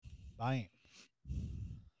Bam.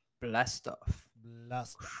 Blast off.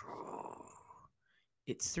 Blast.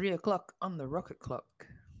 It's 3 o'clock on the rocket clock.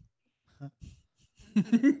 Do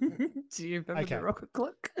you remember the Okay. rocket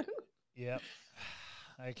clock? Yep.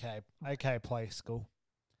 Okay, play school.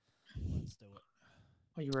 Let's do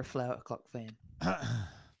Oh, you're a flower clock fan.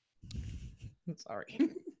 it. Sorry.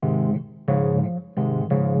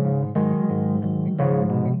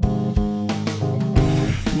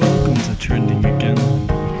 Welcome to Trending Again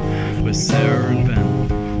with Sarah and Ben.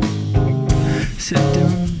 Sit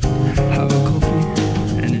down, have a coffee,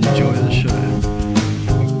 and enjoy the show.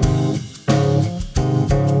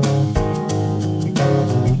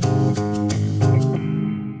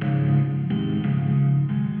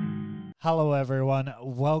 Hello, everyone.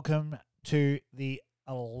 Welcome to the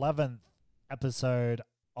 11th episode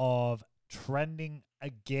of Trending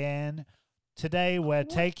Again. Today, we're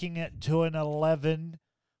taking it to an 11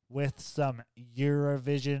 with some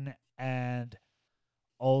Eurovision and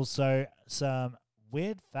also some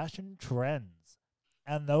weird fashion trends.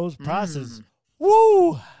 And those prices.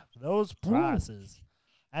 Woo! Those prices.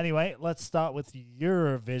 Anyway, let's start with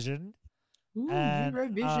Eurovision. Ooh, And,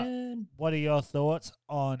 Eurovision. What are your thoughts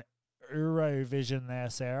on Eurovision there,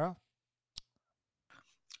 Sarah?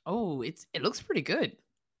 Oh, it looks pretty good.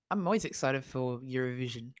 I'm always excited for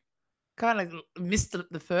Eurovision. Kind of missed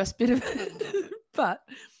the first bit of it, but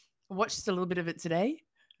I watched a little bit of it today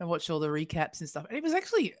and watched all the recaps and stuff. And it was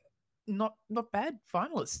actually not bad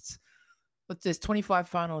finalists. But there's 25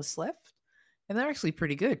 finalists left, and they're actually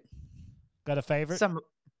pretty good. Got a favorite? Some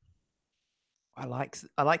I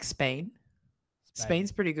like Spain.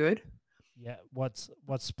 Spain's pretty good. Yeah. What's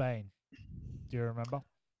Spain? Do you remember?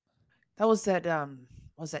 That was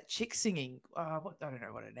that chick singing? What I don't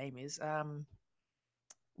know what her name is.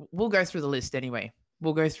 We'll go through the list anyway.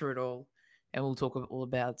 We'll go through it all, and we'll talk all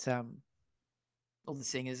about all the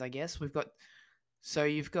singers. I guess you've got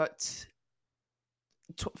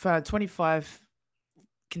 25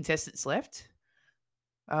 contestants left.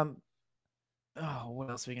 Oh, what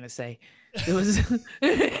else are we gonna say? There was who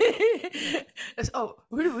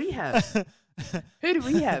do we have? Who do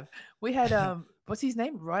we have? We had what's his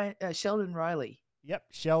name? Ryan Sheldon Riley. Yep,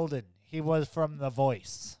 Sheldon. He was from The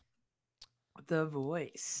Voice. The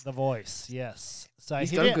Voice. The Voice, yes. So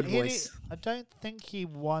He's got a good voice. I don't think he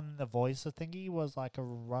won The Voice. I think he was like a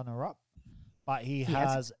runner-up, but he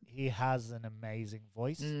has has an amazing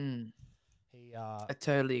voice. I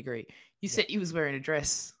totally agree. You said he was wearing a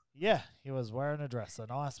dress. Yeah, he was wearing a dress, a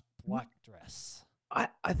nice black dress.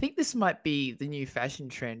 I think this might be the new fashion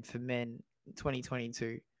trend for men in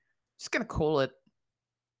 2022. Just gonna call it.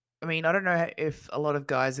 I mean, I don't know if a lot of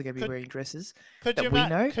guys are gonna be wearing dresses Could that we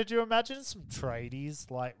know. Could you imagine some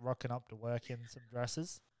tradies like rocking up to work in some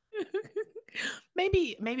dresses?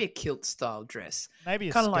 maybe a kilt style dress. Maybe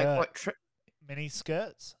a Kind skirt, of like what mini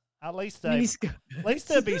skirts. At least mini skirt. at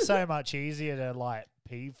least it'd be so much easier to like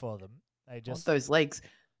pee for them. They just those legs.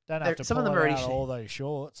 don't have to Some pull of them already out all those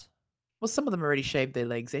shorts. Well, some of them already shaved their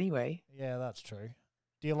legs anyway. Yeah, that's true.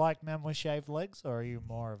 Do you like men with shaved legs, or are you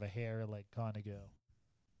more of a hairy leg kind of girl?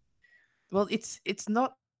 Well, it's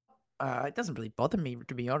not. It doesn't really bother me,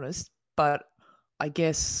 to be honest. But I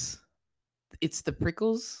guess it's the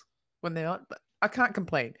prickles when they're not. But I can't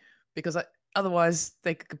complain because otherwise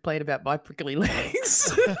they could complain about my prickly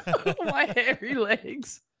legs, my hairy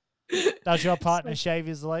legs. Does your partner shave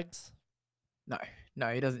his legs?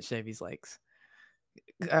 No, he doesn't shave his legs.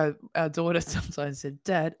 Our daughter sometimes said,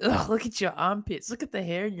 "Dad, look at your armpits. Look at the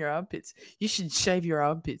hair in your armpits. You should shave your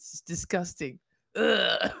armpits. It's disgusting."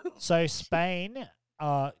 Ugh. So Spain,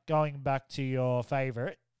 going back to your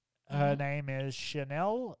favorite, her name is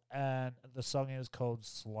Chanel, and the song is called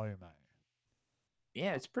Slow Mo.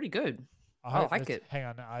 Yeah, it's pretty good. I like it. Hang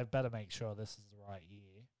on, I better make sure this is the right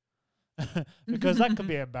year. Because that could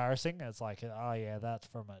be embarrassing. It's like, oh yeah, that's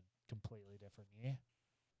from a completely different year.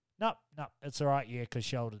 Nope, it's the right year because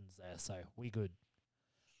Sheldon's there, so we good.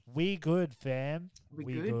 We good, fam. We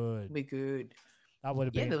good. That would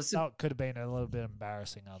have been. That could have been a little bit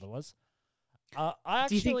embarrassing otherwise. I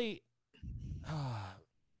actually.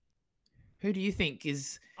 Who do you think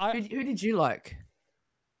is? Who did you like?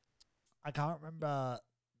 I can't remember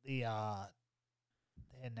their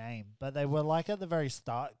name, but they were like at the very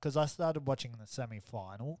start because I started watching the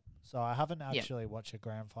semi-final, so I haven't actually watched a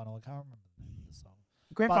grand final. I can't remember the name of the song.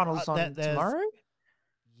 Grand final's on tomorrow.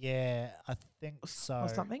 Yeah, I think so. Or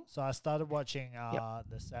something. So I started watching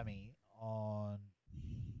the semi on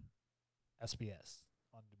SBS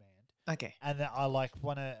on demand. Okay. And then I like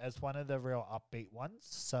it's one of the real upbeat ones.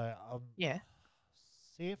 So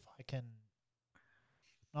see if I can.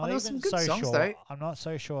 Not there was even some good so songs, sure. though. I'm not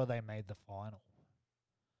so sure they made the final,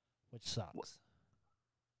 which which sucks.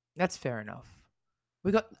 That's fair enough.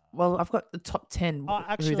 I've got the top 10 Oh, who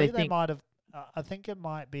actually, they they think. might have. I think it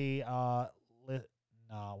might be. No, it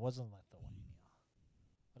wasn't Lithuania.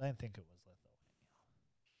 I don't think it was Lithuania.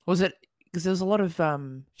 Was it because there was a lot of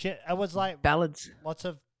Shit, it was like ballads, lots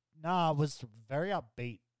of. No, it was very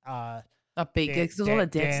upbeat. upbeat. There's a lot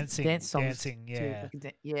of dance songs dancing. too. Yeah,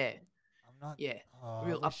 Yeah, I'm not. yeah, Oh,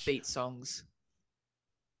 real upbeat songs.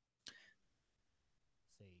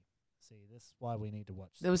 See, this is why we need to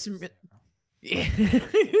watch. There was some. Sarah. Yeah,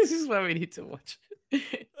 this is why we need to watch.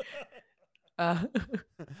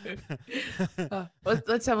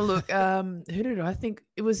 Let's have a look. Who did I think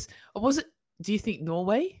it was? Or was it? Do you think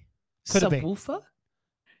Norway? Could have been. Subwoofer?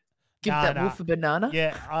 Give that wolf a banana.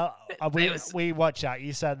 Yeah, we watched that.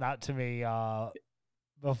 You said that to me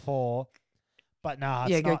before, but no,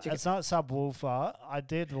 it's not Subwoofer. I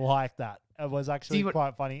did like that. It was actually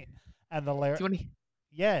quite funny, and the lyrics.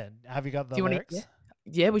 Yeah, have you got the lyrics?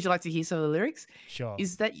 Yeah, would you like to hear some of the lyrics? Sure.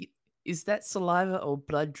 Is that saliva or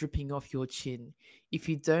blood dripping off your chin? If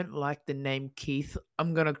you don't like the name Keith,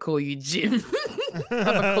 I'm gonna call you Jim. I'm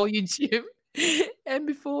gonna call you Jim. And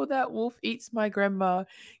before that wolf eats my grandma,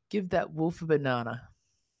 give that wolf a banana.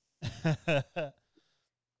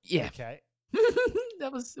 Yeah. Okay.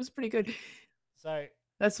 It was pretty good. So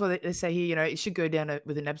that's what they say here. It should go down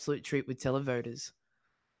with an absolute treat with televoters,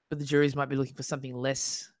 but the juries might be looking for something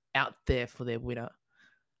less out there for their winner.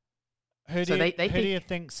 Who do you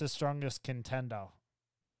think's the strongest contender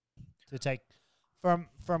to take?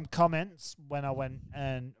 From comments, when I went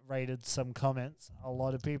and rated some comments, a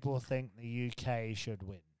lot of people think the UK should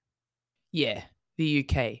win. Yeah, the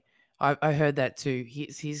UK. I heard that too.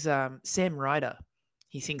 He's Sam Ryder.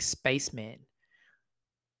 He sings Spaceman.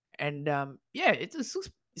 And it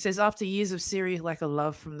says after years of serious lack of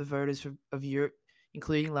love from the voters of Europe,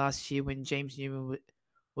 including last year when James Newman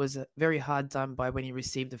was very hard done by when he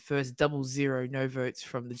received the first 0 no votes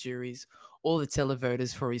from the juries or the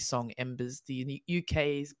televoters for his song Embers. The UK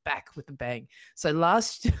is back with a bang. So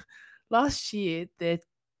last year their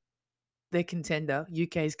contender,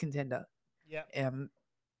 UK's contender. Yeah.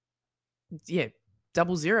 0s.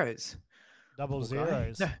 Double zeros.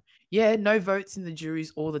 No, no votes in the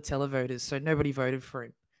juries or the televoters, so nobody voted for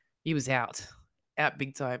him. He was out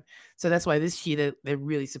big time. So that's why this year they're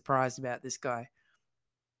really surprised about this guy.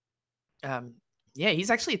 He's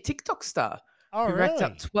actually a TikTok star. Oh, who really? racked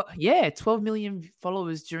up 12 million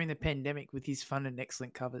followers during the pandemic with his fun and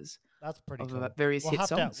excellent covers. That's pretty of cool. Various hit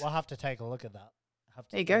songs. We'll have to take a look at that.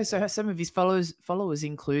 There you go. So some of his followers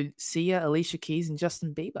include Sia, Alicia Keys, and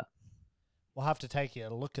Justin Bieber. We'll have to take a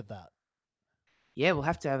look at that. Yeah, we'll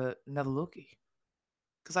have to have another look.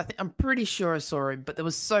 Because I'm pretty sure I saw him, but there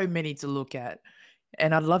was so many to look at.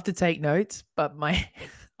 And I'd love to take notes, but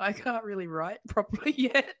I can't really write properly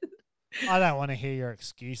yet. I don't want to hear your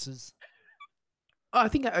excuses. I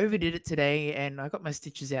think I overdid it today, and I got my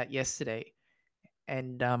stitches out yesterday.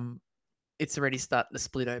 And it's already starting to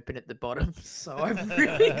split open at the bottom. So I've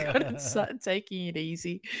really got to start taking it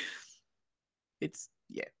easy.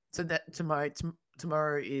 So that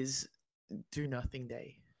tomorrow is do nothing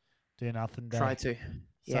day. Do nothing day. Try to.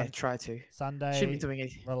 Yeah, try to. Sunday, shouldn't be doing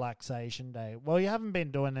anything. Relaxation day. Well, you haven't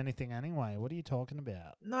been doing anything anyway. What are you talking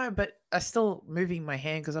about? No, but I'm still moving my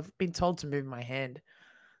hand because I've been told to move my hand.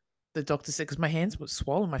 The doctor said because my hands were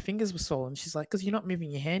swollen, my fingers were swollen. She's like, because you're not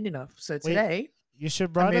moving your hand enough. So today, you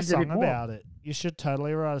should write a song about it. You should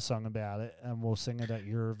totally write a song about it, and we'll sing it at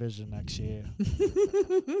Eurovision next year.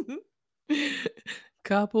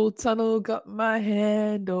 Carpal tunnel got my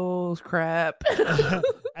handles crap.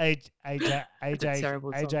 AJ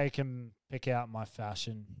can pick out my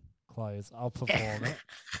fashion clothes. I'll perform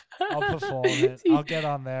it. I'll get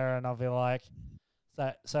on there and I'll be like,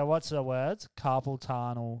 so what's the words? Carpal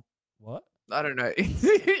tunnel. What? I don't know.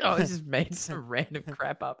 I just made some random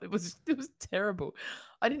crap up. It was terrible.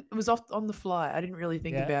 It was on the fly. I didn't really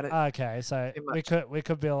think about it. Okay, so we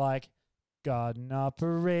could be like, got an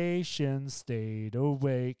operation, stayed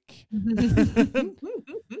awake.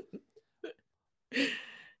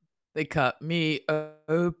 They cut me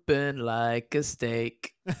open like a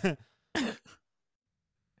steak.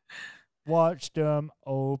 Watched them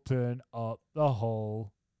open up the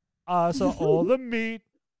hole. I saw all the meat.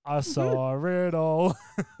 I saw it all.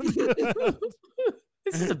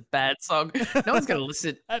 This is a bad song. No one's going to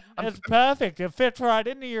listen. It's perfect. It fits right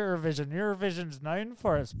into Eurovision. Eurovision's known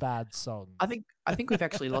for its bad songs. I think we've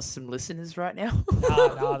actually lost some listeners right now.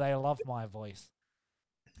 No, they love my voice.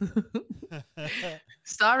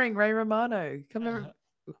 Starring Ray Romano. Come on.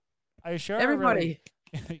 Are you sure? Everybody.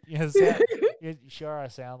 You sure I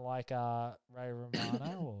sound like Ray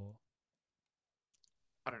Romano? Or?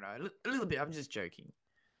 I don't know, a little bit. I'm just joking.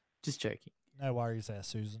 Just joking. No worries there,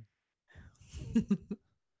 Susan.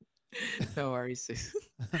 No worries, Susan.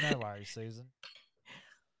 No worries, Susan.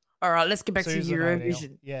 All right, let's get back Susan to O'Neill.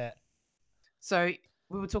 Eurovision. Yeah. So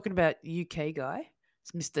we were talking about UK guy.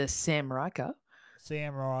 It's Mr. Sam Riker.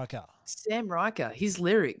 Sam Riker. Sam Riker, his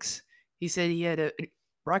lyrics. He said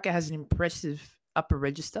Riker has an impressive upper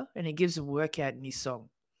register and he gives a workout in his song.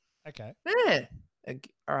 Okay. Yeah.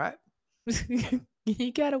 All right.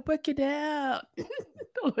 You gotta work it out. You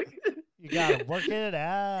gotta work it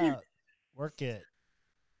out. Work it.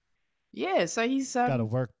 Yeah, so he's Gotta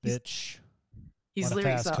work, bitch. his Want a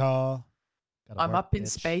lyrics fast are car. Gotta I'm work, up in bitch.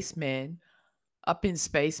 space, man. Up in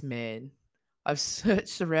space, man. I've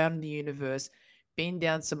searched around the universe, been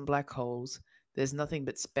down some black holes. There's nothing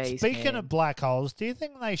but space. Speaking man. of black holes, do you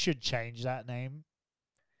think they should change that name?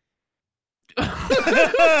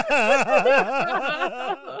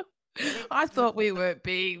 I thought we weren't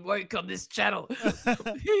being woke on this channel.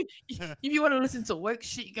 If you want to listen to woke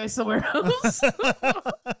shit, go somewhere else.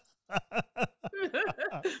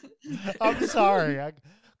 I'm sorry. I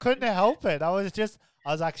couldn't help it. I was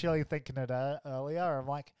actually thinking it earlier. I'm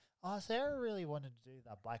like, oh, Sarah really wanted to do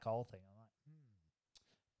that black hole thing. I'm like,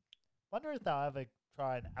 wonder if they'll ever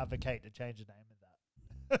try and advocate to change the name of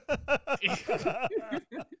that.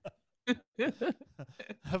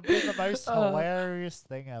 Have been the most hilarious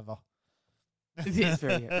thing ever. It is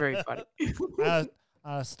very, very funny.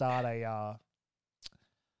 I'll start a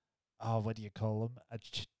what do you call them? A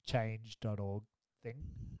change.org thing.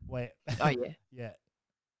 Where Oh yeah. yeah.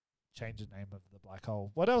 Change the name of the black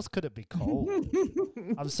hole. What else could it be called?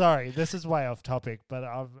 I'm sorry, this is way off topic, but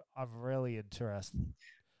I'm really interested.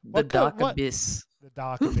 The dark abyss. The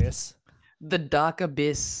dark abyss. The dark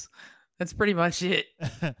abyss. That's pretty much it.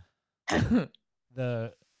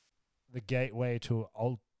 the gateway to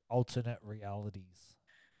alternate realities.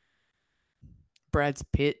 Brad's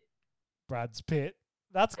Pitt. Brad's Pitt.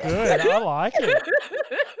 That's good. I like it.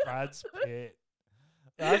 Brad's Pitt.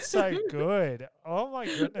 That's so good. Oh my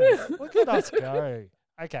goodness. Look at us go.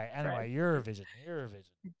 Okay, anyway, Eurovision.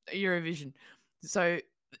 So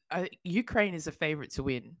Ukraine is a favorite to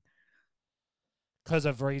win. Because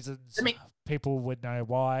of reasons I mean, people would know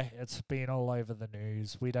why. It's been all over the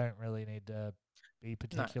news. We don't really need to be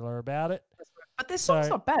particular about it. but their song's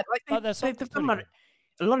not bad. Like they've got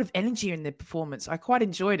a lot of energy in their performance. I quite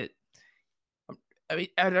enjoyed it. I mean,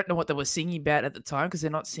 I don't know what they were singing about at the time because they're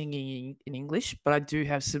not singing in English, but I do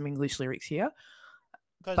have some English lyrics here.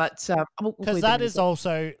 But because that is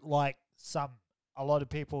also like a lot of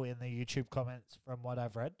people in the YouTube comments, from what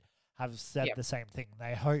I've read, have said the same thing.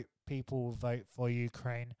 They hope people will vote for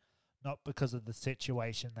Ukraine, not because of the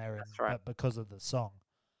situation they're in, but because of the song.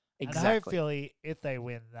 Exactly. And hopefully, if they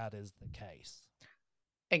win, that is the case.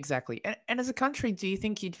 Exactly. And as a country, do you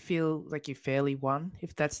think you'd feel like you fairly won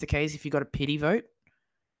if that's the case, if you got a pity vote?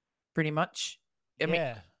 Pretty much. I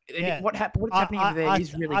mean, what's happening over there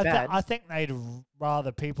is really bad. I think they'd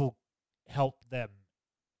rather people help them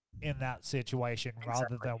in that situation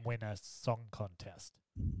rather than win a song contest.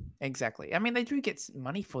 Exactly. I mean, they do get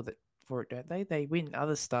money for it, don't they? They win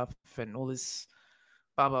other stuff and all this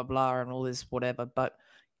blah blah blah and all this whatever. But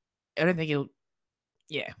I don't think it'll.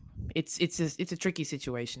 Yeah, it's a tricky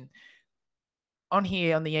situation. On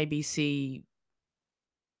here on the ABC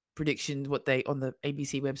predictions, what they on the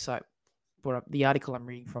ABC website, the article I'm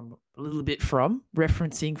reading from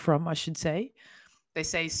referencing from, I should say, they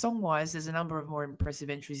say song-wise, there's a number of more impressive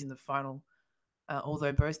entries in the final,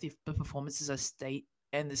 although both the performances are state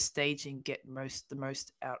and the staging get the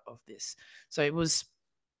most out of this. So it was,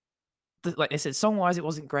 like I said, song-wise, it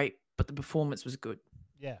wasn't great, but the performance was good.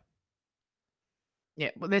 Yeah.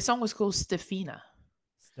 Yeah, well, their song was called Stefania.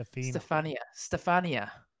 Sorry, Stefania.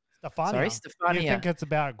 Do you think it's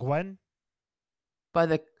about Gwen? By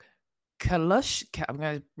the Kalush. I'm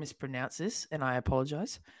going to mispronounce this, and I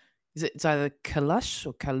apologize. It's either Kalush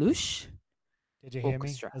or Kalush. Did you hear me?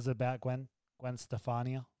 Is it about Gwen? Gwen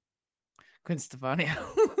Stefania? Gwen Stefania.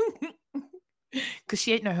 Because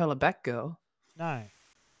she ain't no hella back girl. No.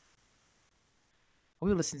 We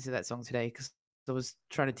were listening to that song today because I was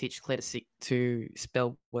trying to teach Claire to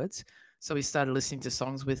spell words. So we started listening to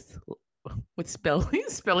songs with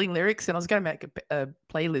spelling lyrics, and I was going to make a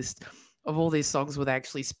playlist of all these songs where they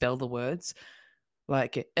actually spell the words,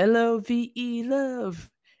 like L-O-V-E,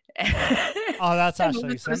 love. Oh, that's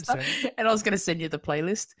actually Simpson. And I was going to send you the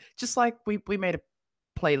playlist, just like we made a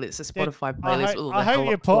playlist, a Spotify playlist. I hope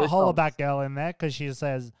you put Hollaback Girl in there because she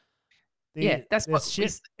says, that's what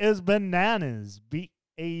shit is bananas.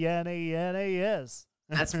 B-A-N-A-N-A-S.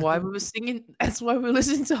 That's why we were singing. That's why we were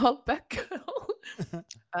listening to Hollaback Girl.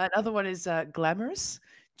 Another one is Glamorous.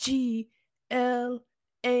 GLAMOUS.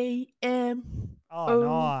 Oh,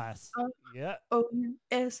 nice. Yeah.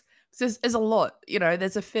 So there's a lot,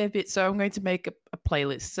 there's a fair bit. So I'm going to make a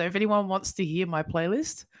playlist. So if anyone wants to hear my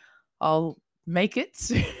playlist, I'll make it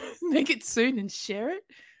make it soon and share it.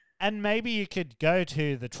 And maybe you could go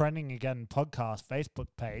to the Trending Again podcast Facebook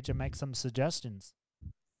page and make some suggestions.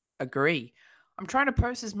 Agree. I'm trying to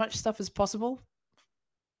post as much stuff as possible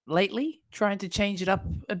lately, trying to change it up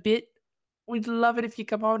a bit. We'd love it if you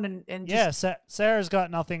come on and just... Yeah, Sarah's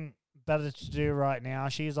got nothing better to do right now.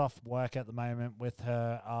 She's off work at the moment with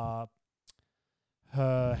her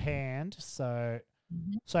hand. So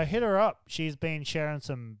hit her up. She's been sharing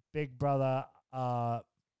some Big Brother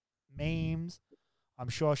memes. I'm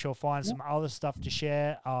sure she'll find some other stuff to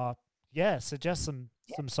share. Suggest some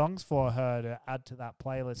songs for her to add to that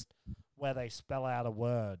playlist where they spell out a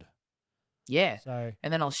word. Yeah. So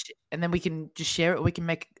and then and then we can just share it. We can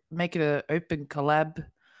make it an open collab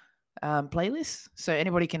playlist, so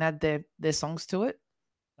anybody can add their songs to it.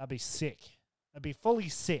 That'd be sick. That'd be fully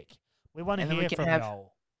sick. We want to hear from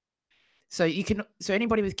y'all. So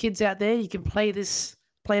anybody with kids out there, you can play this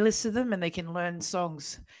playlist to them, and they can learn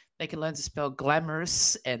songs. They can learn to spell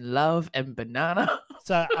glamorous and love and banana.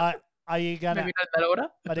 So are you gonna? Maybe not in that order.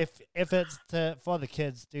 But if it's for the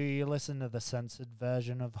kids, do you listen to the censored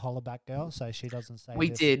version of Hollaback Girl so she doesn't say? We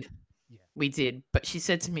this? did. Yeah. We did. But she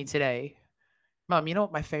said to me today, "Mum, you know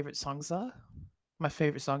what my favorite songs are? My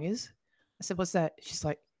favorite song is." I said, "What's that?" She's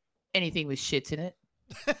like, "Anything with shit in it."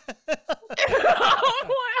 I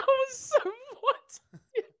was so what?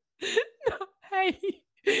 No, hey.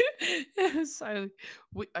 So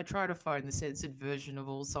I try to find the censored version of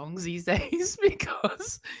all songs these days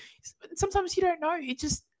because sometimes you don't know. It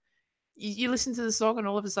just you listen to the song and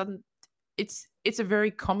all of a sudden it's a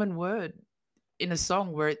very common word in a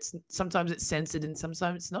song where sometimes it's censored and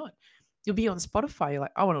sometimes it's not. You'll be on Spotify, you're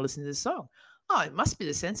like, I want to listen to this song. Oh, it must be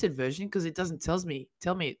the censored version because it doesn't tell me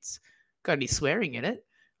it's got any swearing in it.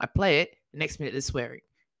 I play it, the next minute there's swearing.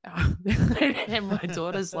 And my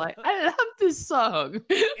daughter's like, I love this song.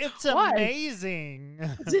 It's amazing.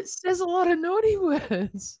 It says a lot of naughty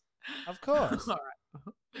words. Of course. All right.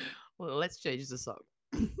 Well, let's change the song.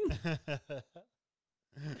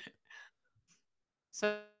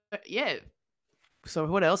 So, yeah. So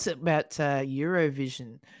what else about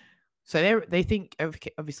Eurovision? So they think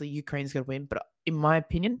obviously Ukraine's going to win, but in my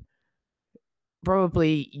opinion,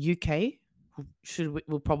 probably UK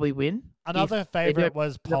will probably win. Another favorite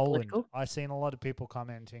was Poland. I've seen a lot of people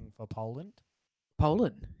commenting for Poland.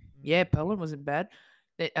 Yeah, Poland wasn't bad.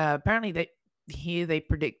 Apparently, they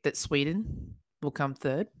predict that Sweden will come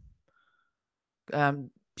third.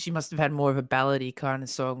 She must have had more of a ballady kind of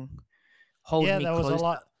song. There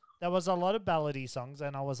was a lot of ballady songs,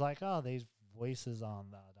 and I was like, oh, these voices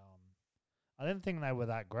aren't that. I didn't think they were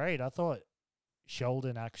that great. I thought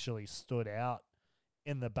Sheldon actually stood out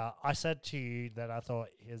in the I said to you that I thought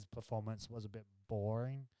his performance was a bit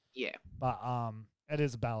boring. Yeah. But it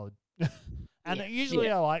is a ballad. And usually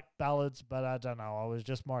I like ballads, but I don't know. I was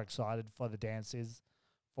just more excited for the dances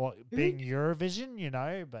for being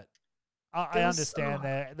Eurovision, but I understand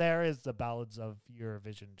there is the ballads of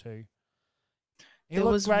Eurovision too. He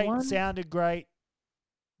looked great, sounded great.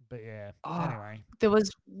 But yeah, anyway. There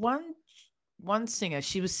was one singer.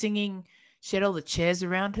 She was singing, she had all the chairs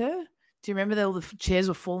around her. Do you remember that all the chairs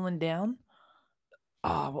were falling down?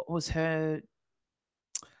 What was her?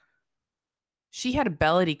 She had a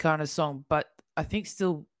ballady kind of song, but I think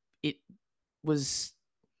still it was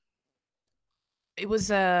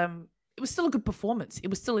still a good performance. It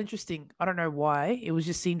was still interesting. I don't know why. It was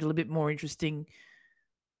just seemed a little bit more interesting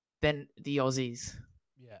than the Aussies.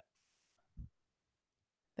 Yeah.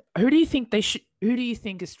 Who do you think who do you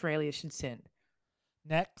think Australia should send?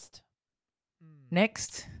 Next.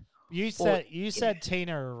 You said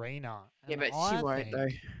Tina Arena. Yeah, but she won't though.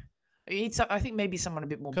 I think maybe someone a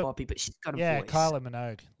bit more poppy, but she's got a voice. Yeah, Kylie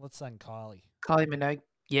Minogue. Let's send Kylie. Kylie Minogue.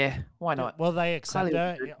 Yeah, why not? Will they accept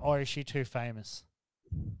her, or is she too famous?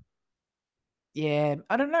 Yeah,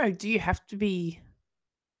 I don't know. Do you have to be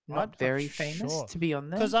not very famous to be on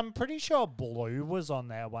there? Because I'm pretty sure Blue was on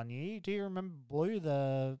there one year. Do you remember Blue,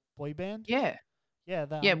 the boy band? Yeah. Yeah,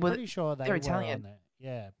 I'm pretty sure they were Italian. On there.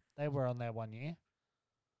 Yeah, they were on there one year.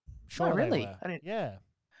 Sure, really? I didn't. Yeah.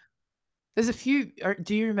 There's a few.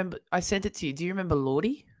 Do you remember? I sent it to you. Do you remember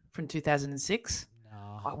Lordy from 2006?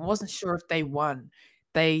 No. I wasn't sure if they won.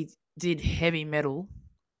 They did heavy metal,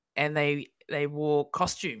 and they wore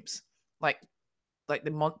costumes like they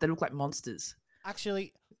look like monsters.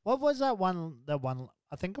 Actually, what was that one? The one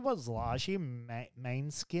I think it was Largy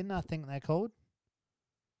Main Skin. I think they're called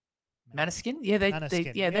Maniskin? Yeah, they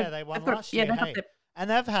Maniskin. yeah, They won they've got, last yeah, year. they got Hey, and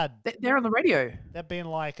they've had they're on the radio. they've been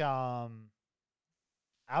like ABBA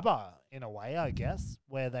in a way, I guess,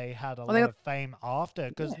 where they had a Well, they lot got, of fame after,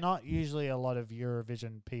 because yeah, not usually a lot of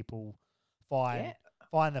Eurovision people yeah.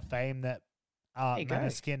 find the fame that There you go.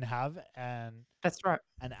 Maneskin have That's right.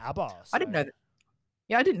 and ABBA. I didn't know that.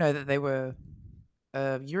 Yeah, I didn't know that they were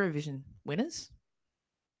Eurovision winners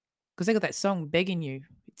because they got that song "Begging You."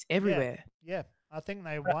 It's Yeah, everywhere. yeah. I think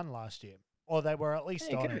they Right. won last year, or they were at There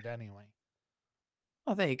least you on go. it anyway.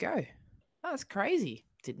 Oh, there you go. Oh, that's crazy.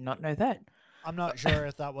 Did not know that. I'm not sure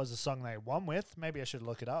if that was a song they won with. Maybe I should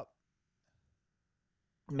look it up.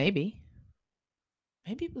 Maybe.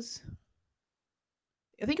 Maybe it was.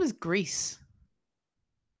 I think it was Greece.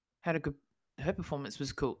 Had a good. Her performance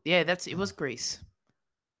was cool. Yeah, it was Greece.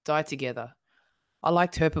 Die Together. I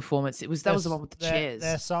liked her performance. That was the one with the chairs.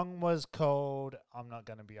 Their song was called, I'm not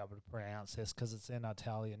going to be able to pronounce this because it's in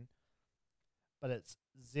Italian, but it's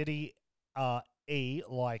Ziti E,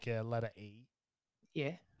 like a letter E.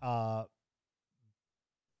 Yeah.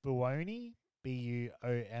 Buoni, Buoni.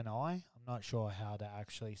 I'm not sure how to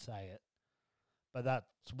actually say it, but that's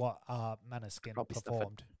what Maneskin Probably stuff it.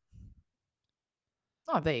 performed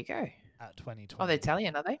Oh, there you go. at 2020. Oh, they're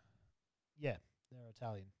Italian, are they? Yeah, they're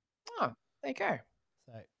Italian. Oh, there you go.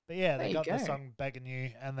 So, but yeah, There they you got the go. song "Begging You,"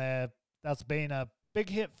 and that's been a big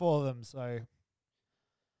hit for them. So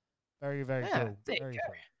very, very Yeah, cool. there you Very go.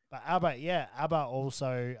 cool. But ABBA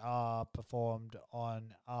also performed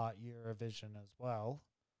on Eurovision as well.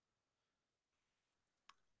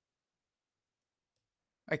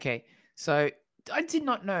 Okay, so I did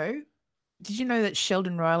not know. Did you know that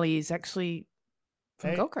Sheldon Riley is actually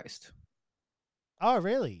from Hey. Gold Coast? Oh,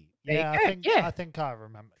 really? There you Yeah, go, yeah. I think I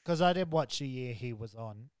remember because I did watch the year he was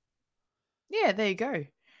on. Yeah, there you go.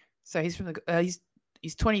 So he's from the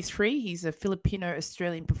he's 23. He's a Filipino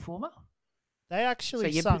Australian performer. They actually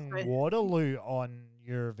yeah, sung but- Waterloo on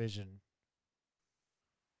Eurovision.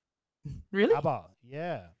 Really? ABBA,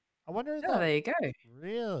 yeah. I wonder if Oh, there you go.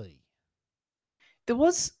 really. There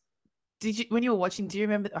was. Did you when you were watching? Do you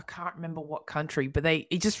remember? I can't remember what country, but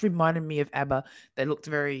it just reminded me of ABBA. They looked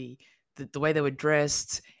very the way they were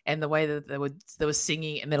dressed and the way that they were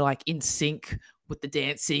singing, and they're like in sync with the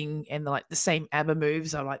dancing and like the same ABBA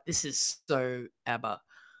moves. I'm like, this is so ABBA,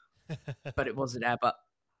 but it wasn't ABBA.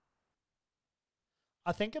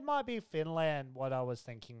 I think it might be Finland, what I was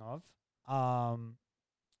thinking of.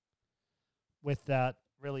 With that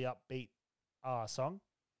really upbeat song.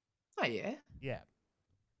 Oh yeah. Yeah.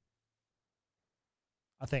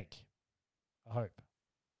 I think. I hope.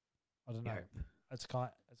 I don't know. Yeah. It's kind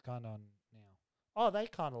of on now. Oh, they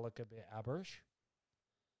kind of look a bit ABBA-ish.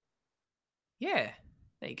 Yeah.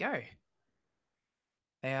 There you go.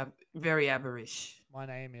 They are very ABBA-ish. My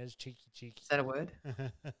name is Cheeky Cheeky. Is that a word? Just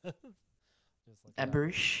look it up.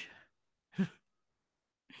 ABBA-ish.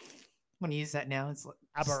 When you use that now, it's like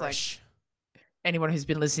ABBA-ish. anyone who's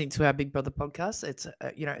been listening to our Big Brother podcast, it's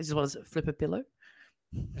as well as flip a pillow.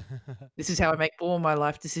 This is how I make all my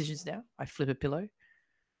life decisions now. I flip a pillow.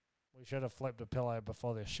 We should have flipped a pillow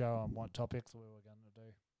before this show on what topics we were going to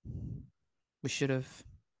do. We should have,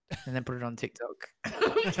 and then put it on TikTok.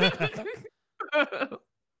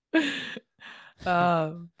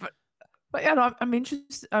 But yeah, no, I'm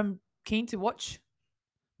interested. I'm keen to watch.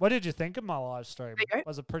 What did you think of my live stream? There you go.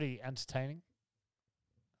 Was it pretty entertaining?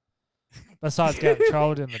 Besides getting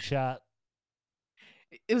trolled in the chat.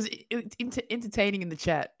 It was entertaining in the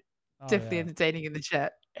chat. Oh, Definitely yeah. entertaining in the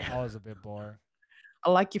chat. I was a bit boring. I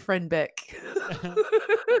like your friend Beck.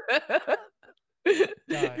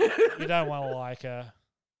 No, you don't want to like her.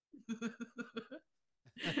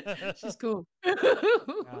 She's cool. She's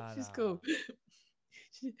no. cool.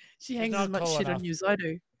 She hangs not as much cool shit enough. on you as I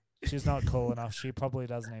do. She's not cool enough. She probably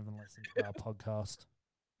doesn't even listen to our podcast.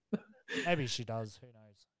 Maybe she does. Who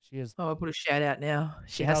knows? She is. Oh, I'll put a shout out now.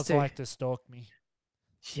 She She has does to. like to stalk me.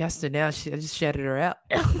 She has to now. I just shouted her out.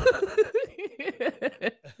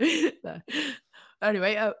 No.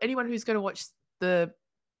 Anyway, anyone who's going to watch the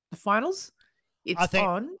finals, it's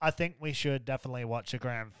on. I think we should definitely watch a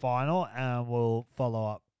grand final, and we'll follow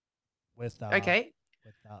up with Okay.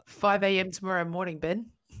 with that. 5 a.m. tomorrow morning, Ben.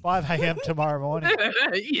 5 a.m. tomorrow morning.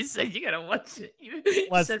 You said you're going to watch it. You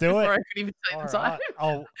Let's said do before it. I could even say All the time.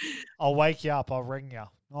 right. I'll wake you up. I'll ring you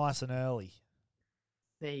nice and early.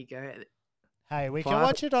 There you go. Hey, we can 5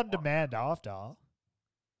 watch it on demand after.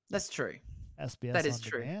 That's true. SBS That is on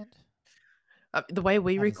true. demand. The way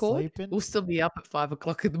we Have a record, sleep in. we'll still be up at 5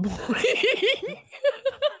 o'clock in the morning.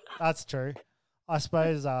 That's true. I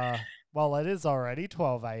suppose. Well, it is already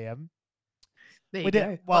 12 a.m. There We you did.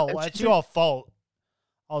 go. Well, Oh, it's your fault.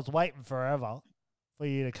 I was waiting forever for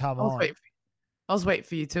you to come I was on. waiting. I was waiting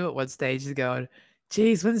for you too at one stage, just going,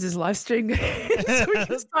 "Geez, when's this live stream going so we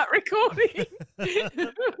can start recording?" I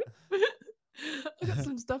got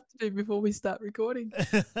some stuff to do before we start recording,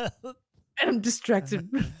 and I'm distracted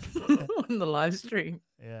on the live stream.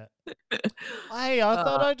 Yeah. Hey, I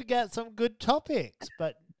thought I'd get some good topics,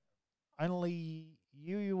 but only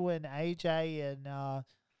you and AJ and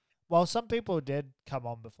well, some people did come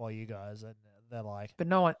on before you guys, and they're like, But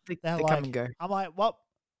no one, they they're come and go. I'm like, what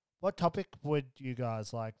topic would you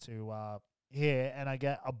guys like to hear? And I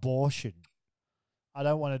get abortion. I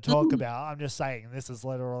don't want to talk about. I'm just saying this is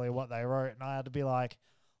literally what they wrote, and I had to be like,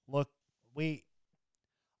 look, I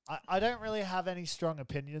don't really have any strong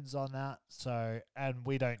opinions on that, so and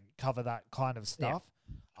we don't cover that kind of stuff.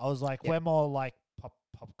 I was like, we're more like pop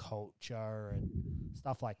culture and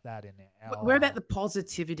stuff like that in our. We're about the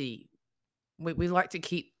positivity. We like to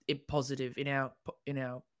keep it positive in our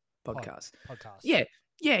podcast. Podcast.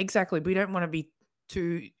 Yeah, exactly. We don't want to be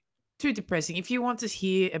too depressing. If you want to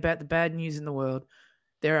hear about the bad news in the world,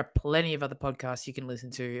 there are plenty of other podcasts you can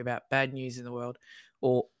listen to about bad news in the world,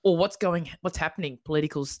 or what's happening,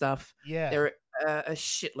 political stuff. Yeah, there are a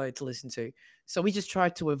shitload to listen to. So we just try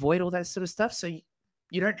to avoid all that sort of stuff. So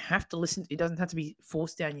you don't have to listen. It doesn't have to be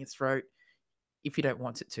forced down your throat if you don't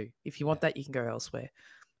want it to. If you want that, you can go elsewhere.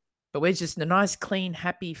 But we're just a nice, clean,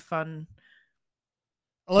 happy, fun.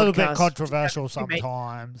 A little bit controversial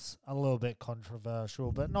sometimes. A little bit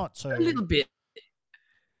controversial, but not so. A little bit.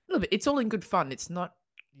 It's all in good fun. It's not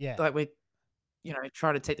like we're,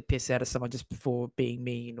 trying to take the piss out of someone just before being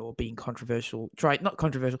mean or being controversial. Not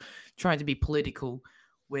controversial, trying to be political.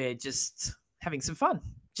 We're just having some fun.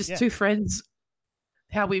 Just two friends.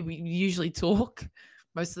 How we usually talk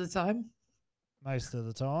most of the time. Most of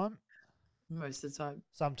the time.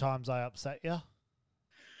 Sometimes I upset you.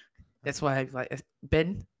 That's why I like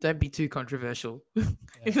Ben. Don't be too controversial.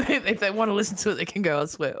 If they want to listen to it, they can go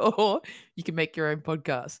elsewhere, or you can make your own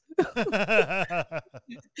podcast.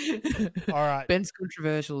 All right, Ben's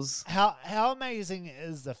controversials. How amazing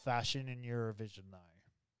is the fashion in Eurovision, though?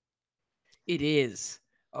 It is.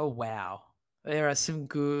 Oh wow, there are some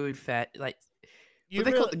good they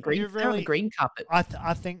call it the green. They're on the green carpet.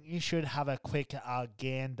 I think you should have a quick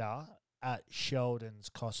gander at Sheldon's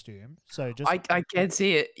costume. So just I can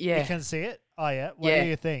see it. Yeah, you can see it. Oh yeah. What do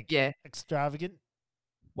you think? Yeah, extravagant.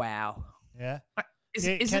 Wow. Yeah.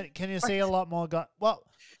 Can you see a lot more? Well,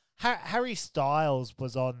 Harry Styles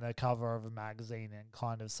was on the cover of a magazine and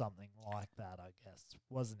kind of something like that, I guess,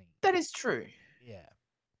 wasn't he? That is true. Yeah.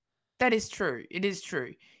 That is true. It is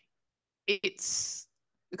true. It's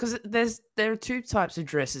because there are two types of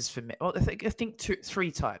dresses for men. Well, I think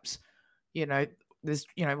three types. There's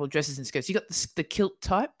dresses and skirts. You got the kilt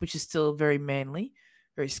type, which is still very manly,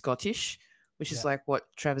 very Scottish, which is like what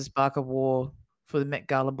Travis Barker wore for the Met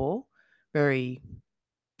Gala ball.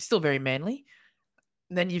 Still very manly.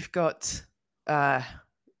 And then you've got the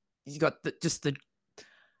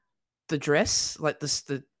dress, like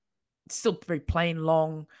the still very plain,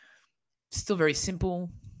 long, still very simple.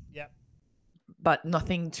 Yeah. But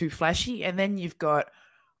nothing too flashy. And then you've got,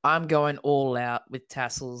 I'm going all out with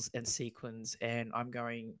tassels and sequins, and I'm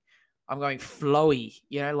going flowy,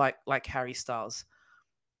 like Harry Styles.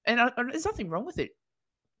 And there's nothing wrong with it.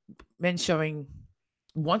 Men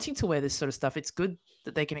wanting to wear this sort of stuff. It's good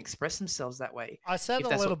that they can express themselves that way. I said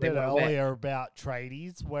a little bit earlier about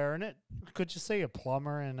tradies wearing it. Could you see a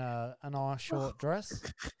plumber in a nice short dress?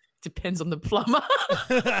 Depends on the plumber.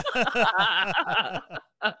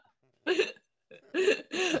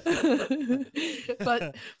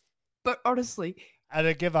 but honestly, and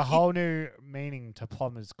it'd give a whole new meaning to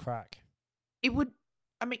plumber's crack. It would.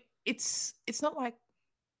 I mean, it's not like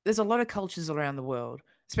there's a lot of cultures around the world,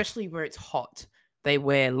 especially where it's hot. They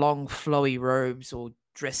wear long, flowy robes or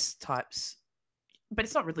dress types, but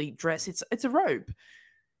it's not really dress. It's a robe.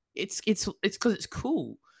 It's because it's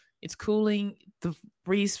cool. It's cooling. The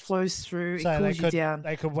breeze flows through. So it cools you down.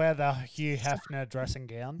 They could wear the Hugh Hefner dressing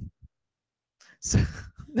gown. So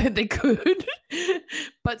they could,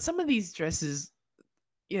 but some of these dresses,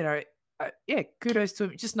 kudos to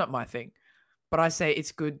them. Just not my thing, but I say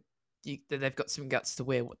it's good that they've got some guts to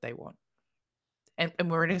wear what they want, and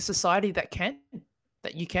we're in a society that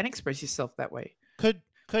you can express yourself that way. Could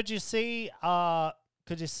you see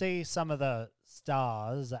some of the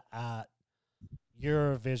stars at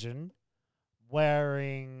Eurovision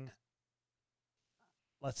wearing?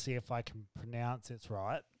 Let's see if I can pronounce it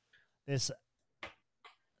right. This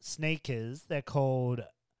sneakers, they're called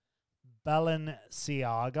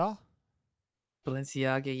Balenciaga.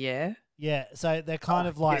 Yeah. Yeah, so they're kind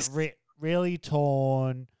of like really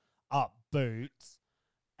torn up boots,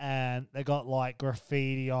 and they got like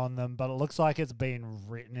graffiti on them, but it looks like it's been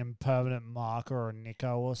written in permanent marker or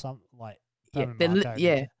Nico or something like Yeah, permanent marker.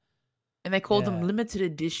 yeah, and they call them Yeah. limited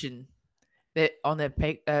edition. They're on their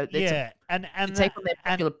Yeah, to take on their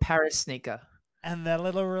popular Paris sneaker. and they're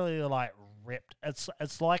literally like ripped.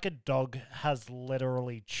 It's like a dog has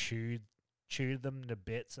literally chewed them to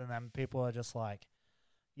bits, and then people are just like,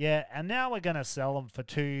 yeah, and now we're gonna sell them for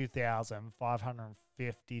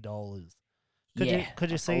 $2,550.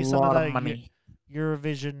 Could you see some of the money?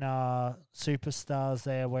 Eurovision superstars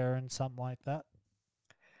there wearing something like that?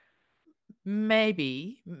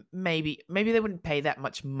 Maybe they wouldn't pay that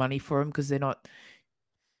much money for them because they're not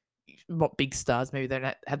big stars. Maybe they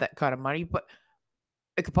don't have that kind of money, but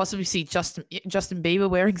I could possibly see Justin Bieber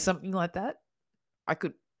wearing something like that. I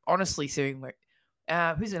could honestly see him wear.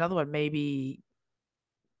 Who's another one? Maybe,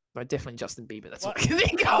 but definitely Justin Bieber. That's what I can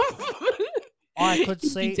think of. I could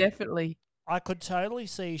see definitely. I could totally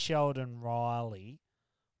see Sheldon Riley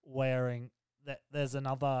wearing that. There's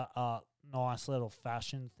another nice little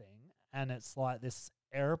fashion thing, and it's like this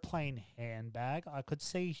airplane handbag. I could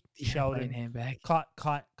see Sheldon handbag.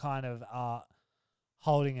 kind of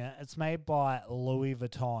holding it. It's made by Louis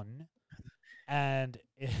Vuitton, and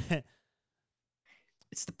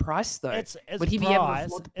it's the price though. Would he be able to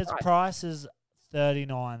afford the price? Its price is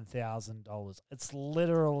 $39,000. It's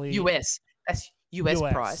literally US. That's US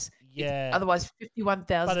price. Yeah. Otherwise,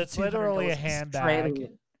 51,000. But it's literally a handbag.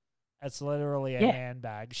 It's literally a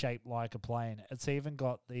handbag shaped like a plane. It's even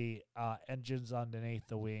got the engines underneath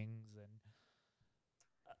the wings, and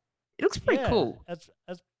it looks pretty cool. It's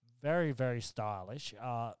very, very stylish.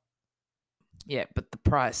 Yeah, but the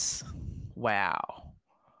price, wow.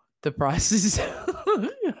 The price is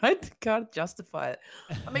I can't justify it.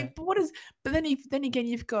 I mean, but then again,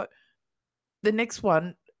 you've got the next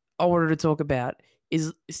one I wanted to talk about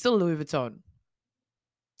is still Louis Vuitton,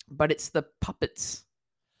 but it's the puppets.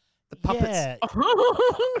 The puppets. Yeah. The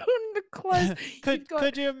clothes.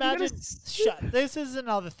 Could you imagine? This is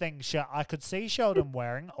another thing I could see Sheldon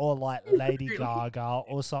wearing, or like Lady Gaga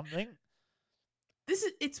or something.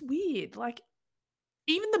 It's weird. Like,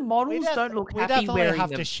 even the models don't look happy wearing them. We definitely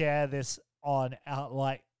have to share this on our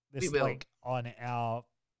link on our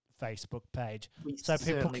Facebook page, so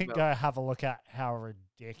people can go have a look at how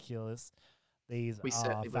ridiculous these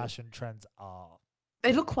fashion trends are.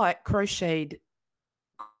 They look like crocheted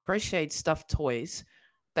stuffed toys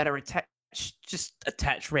that are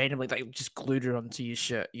attached randomly. They just glued it onto your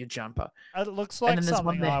shirt, your jumper. It looks like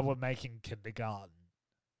something I would make in kindergarten.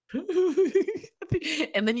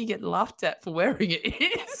 And then you get laughed at for wearing it.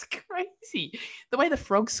 It's crazy. The way the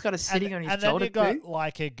frog's kind of sitting on his shoulder. And then you got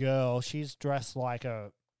like a girl. She's dressed like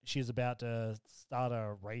she's about to start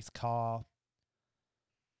a race car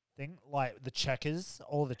thing, like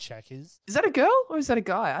all the checkers. Is that a girl or is that a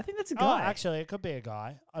guy? I think that's a guy. Oh, actually, it could be a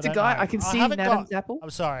guy. It's a guy. I can see an Adam's apple. I'm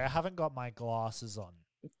sorry, I haven't got my glasses on.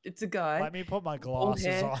 It's a guy. Let me put my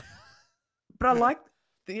glasses on. But I like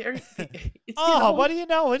what do you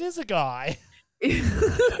know? It is a guy.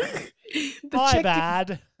 My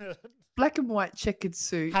bad. Black and white checkered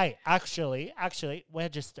suit. Hey, actually, we're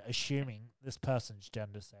just assuming this person's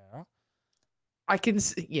gender, Sarah. I can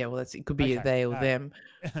see, it could be a they or them,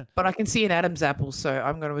 but I can see an Adam's apple, so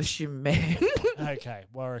I'm going to assume man. Okay,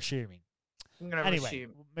 we're assuming. I'm going to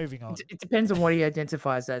assume. Moving on. It depends on what he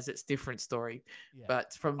identifies as. It's a different story. Yeah.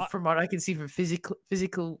 But from what I can see from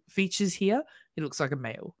physical features here, he looks like a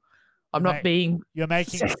male. I'm not being. You're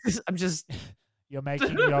making. Sexist. I'm just. You're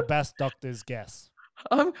making your best doctor's guess.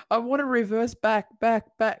 I want to reverse back. I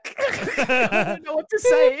don't know what to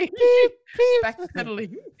say.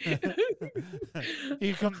 Backpedaling.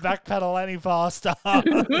 You can backpedal any faster. All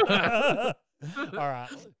right,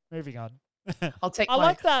 moving on. I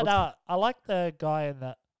like that. I like the guy in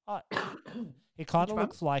that. He kind of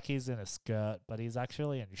looks like he's in a skirt, but he's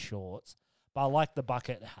actually in shorts. But I like the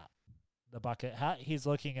bucket hat. He's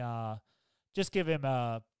looking. Just give him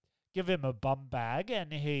a bum bag,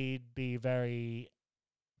 and he'd be very.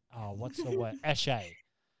 What's the word? Eshe.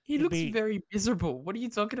 He looks very miserable. What are you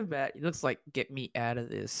talking about? He looks like, get me out of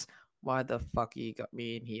this. Why the fuck you got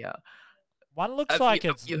me in here? One looks like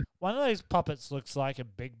one of those puppets looks like a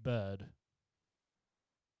big bird.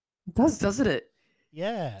 It does, doesn't it?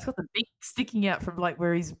 Yeah. It's got the beak sticking out from like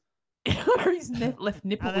where his left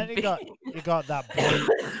nipple. And then you got that blue.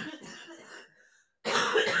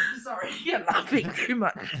 Sorry, you're laughing too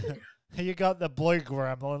much. You got the blue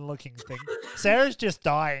gremlin looking thing. Sarah's just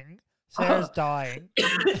dying.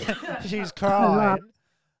 She's crying.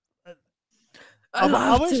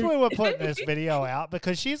 I wish we were putting this video out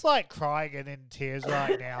because she's like crying and in tears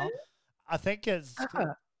right now. I think it's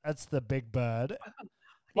the big bird.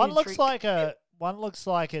 One a looks drink.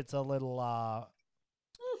 like it's a little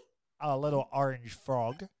orange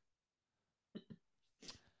frog.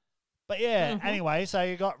 But yeah, Mhm. anyway, so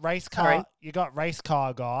you got Sorry. race car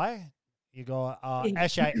guy, you got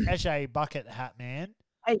Eshe bucket hat man,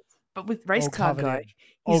 Hey, but with race all car covered guy,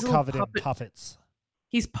 in his little puppet, puppets.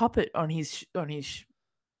 his puppet on his like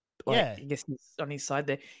Yeah, I guess he's on his side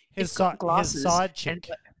there. It's his got glasses side and chick.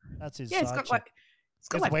 That's his yeah, side chick. it's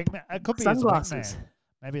got His like wingman. It could be his sunglasses. wingman.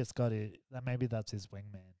 Maybe it's got it. Maybe that's his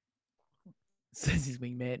wingman. Says his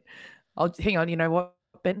wingman. I'll hang on. You know what,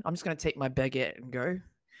 Ben? I'm just gonna take my baguette and go.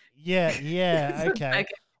 Yeah, okay. Baguette,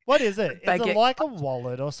 What is it? Is it baguette. like a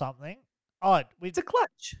wallet or something? Oh, It's a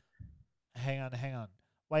clutch. hang on.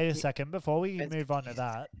 Wait a Yeah, second before we Ben's move on to confused.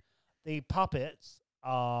 that. The puppets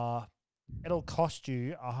are. It'll cost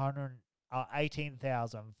you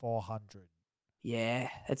 18,400. Yeah,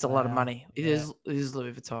 it's a lot of Wow. money. It Yeah. is. It is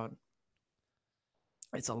Louis Vuitton.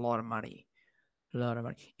 It's a lot of money. A lot of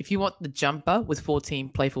money. If you want the jumper with 14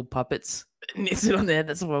 playful puppets knitted on there,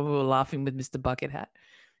 that's why we were laughing with Mr. Bucket Hat.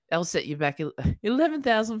 That'll set you back I'll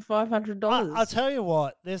 $11,500. tell you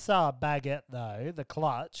what. This baguette though, the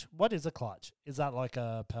clutch. What is a clutch? Is that like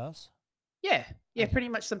a purse? Yeah, Okay. pretty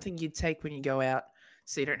much something you'd take when you go out,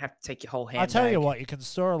 so you don't have to take your whole handbag. I'll tell you what. You can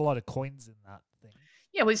store a lot of coins in that thing.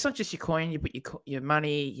 Yeah, well, it's not just your coin. You put your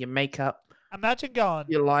money, your makeup, Imagine going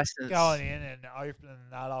your license. in and opening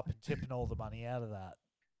that up and tipping all the money out of that.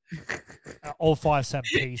 All 5-cent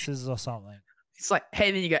pieces or something. It's like,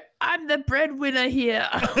 hey, then you go, I'm the breadwinner here.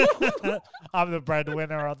 I'm the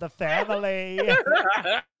breadwinner of the family.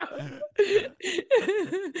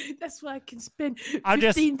 That's why I can spend I'm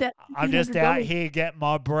just $15,000. out here getting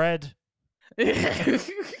my bread. They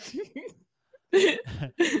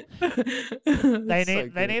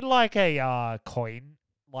need like a coin,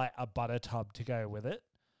 like a butter tub to go with it,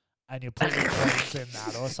 and you put your coins in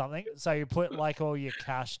that or something. So you put like all your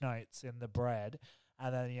cash notes in the bread,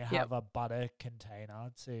 and then you have a butter container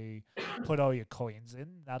to put all your coins in.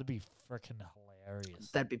 That'd be freaking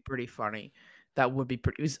hilarious. That'd be pretty funny. That would be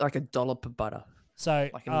pretty. It was like $1 per butter. So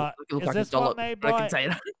Like it looked is like this $1 one made per by?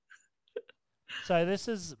 container. So this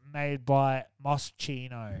is made by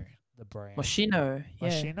Moschino, the brand. Moschino. Yeah.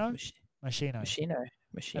 Moschino? Moschino.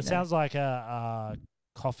 Moschino. It sounds like a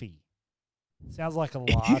coffee. It sounds like a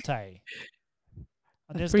latte.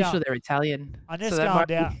 I'm pretty sure they're Italian. I'm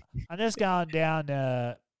just going down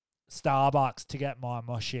to Starbucks to get my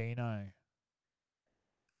Moschino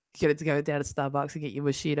Get it to go down to Starbucks and get your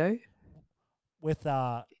Moschino. with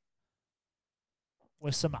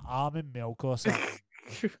some almond milk or something.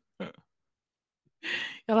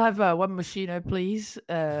 I'll have one Moschino, please.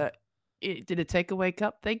 Did a takeaway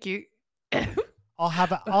cup? Thank you. I'll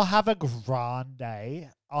have a grande.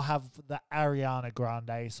 I'll have the Ariana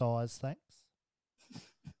Grande size, thanks.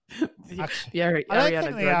 Actually,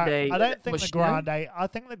 Ariana Grande. I don't think the Moschino? grande. I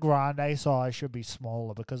think the grande size should be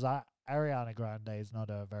smaller because Ariana Grande is not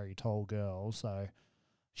a very tall girl, so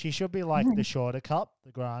she should be like the shorter cup.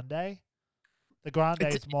 The grande. The grande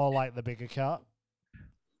is more like the bigger cup.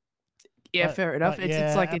 Yeah, fair enough.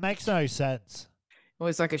 It's like it makes no sense. Well,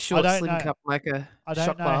 it's like a short, slim cup, like a I don't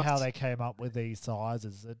shot know glass. how they came up with these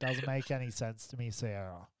sizes. It doesn't make any sense to me,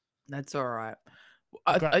 Sarah. That's all right.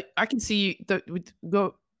 I can see you.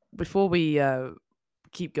 Go before we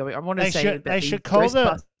keep going. I want to say that they should call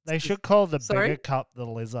the bigger cup the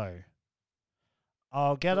Lizzo.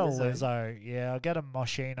 I'll get a Lizzo. Yeah, I'll get a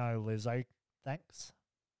Moschino Lizzo. Thanks.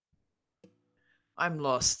 I'm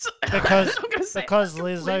lost Because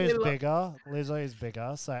Lizzo is bigger. Lizzo is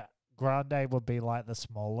bigger, so grande would be like the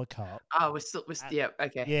smaller cup. Oh, we're yeah,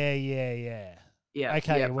 okay. Yeah.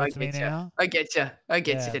 Okay, you with me now? I get you.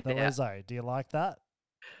 The now. Lizzo. Do you like that?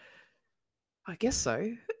 I guess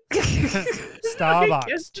so.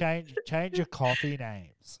 Starbucks. Change your coffee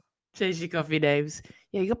names. Change your coffee names.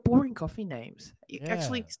 Yeah, you got boring coffee names.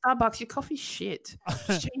 Actually, Starbucks, your coffee's shit.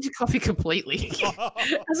 Just change your coffee completely.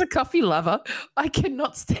 As a coffee lover, I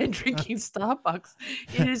cannot stand drinking Starbucks.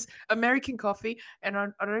 It is American coffee, and I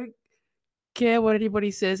don't care what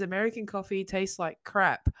anybody says. American coffee tastes like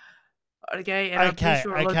crap. Okay, and I'm pretty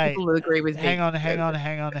sure a lot of people will agree with me. Hang on.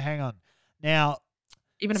 Now,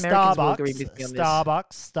 even Americans will agree with me on this.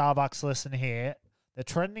 Starbucks, listen here. The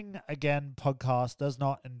Trending Again podcast does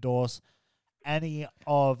not endorse any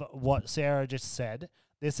of what Sarah just said.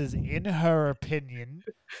 This is in her opinion,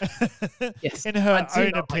 yes, in her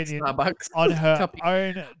own opinion, on her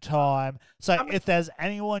own time. So if there's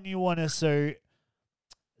anyone you want to sue,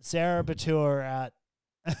 Sarah Batur at...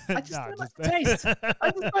 I just don't like the taste. I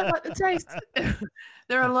just don't like the taste.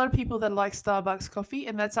 There are a lot of people that like Starbucks coffee,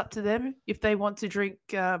 and that's up to them if they want to drink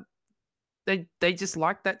They just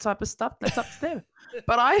like that type of stuff. That's up to them.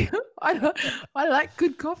 But I I like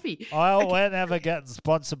good coffee. We're never getting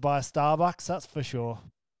sponsored by Starbucks, that's for sure.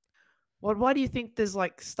 Well, why do you think there's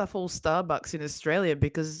like stuff all Starbucks in Australia?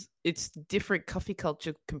 Because it's different coffee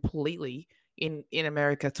culture completely in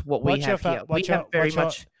America to what we have here. We have very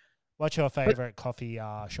much. What's your favorite coffee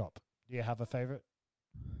shop? Do you have a favorite?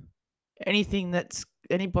 Anything that's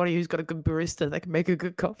anybody who's got a good barista, they can make a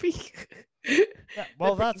good coffee. Yeah,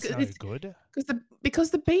 well, that's no good.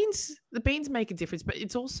 Because the beans make a difference, but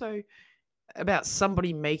it's also about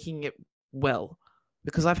somebody making it well.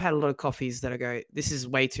 Because I've had a lot of coffees that I go, this is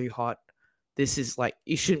way too hot. This is like,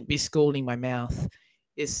 you shouldn't be scalding my mouth.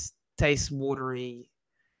 This tastes watery.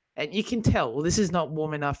 And you can tell, well, this is not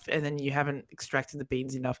warm enough, and then you haven't extracted the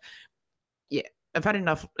beans enough. Yeah, I've had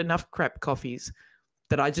enough crap coffees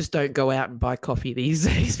that I just don't go out and buy coffee these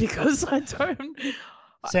days because I don't.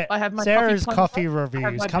 I have my Sarah's coffee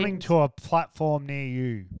reviews coming to a platform near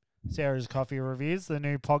you. Sarah's Coffee Reviews, the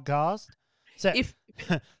new podcast. So,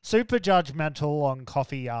 super judgmental on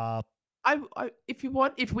coffee. If you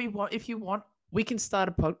want, we can start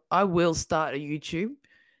a pod. I will start a YouTube,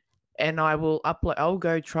 and I will upload. I'll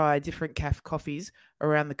go try different coffees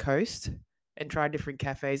around the coast and try different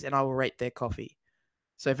cafes, and I will rate their coffee.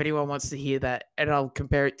 So if anyone wants to hear that, and I'll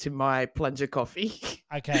compare it to my plunger coffee.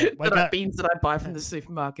 Okay. Beans that I buy from the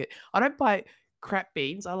supermarket. I don't buy crap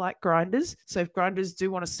beans. I like Grinders. So if Grinders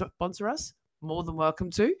do want to sponsor us, more than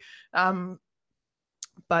welcome to.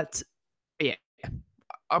 But yeah,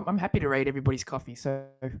 I'm happy to rate everybody's coffee. So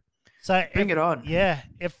bring it on. Yeah.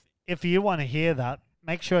 If you want to hear that,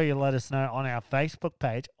 make sure you let us know on our Facebook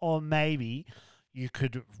page, or maybe you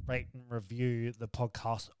could rate and review the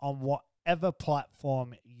podcast on whatever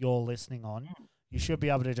platform you're listening on. You should be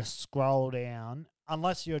able to just scroll down,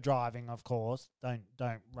 unless you're driving, of course. Don't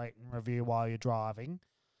rate and review while you're driving.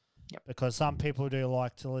 Yep. Because some people do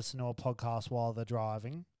like to listen to a podcast while they're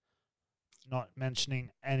driving. Not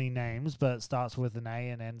mentioning any names, but it starts with an A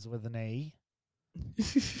and ends with an E.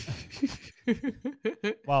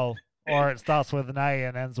 Well, or it starts with an A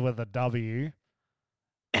and ends with a W.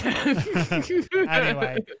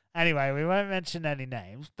 Anyway, we won't mention any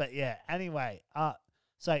names, but yeah, anyway,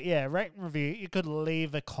 so yeah, rate and review. You could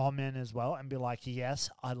leave a comment as well and be like, yes,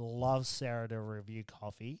 I'd love Sarah to review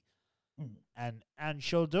coffee, and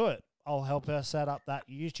she'll do it. I'll help her set up that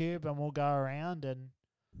YouTube, and we'll go around and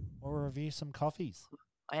we'll review some coffees.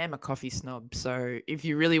 I am a coffee snob, so if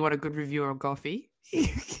you really want a good review on coffee,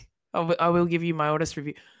 I will give you my honest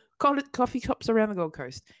review. Call it coffee shops around the Gold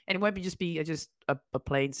Coast, and it won't be just a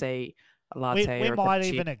plain, say, a latte. We might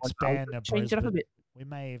even expand to change it up a bit. We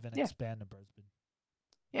may even expand to Brisbane.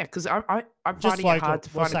 Yeah, because I'm just finding it hard to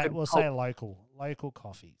find. We'll say local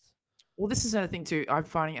coffees. Well, this is another thing too. I'm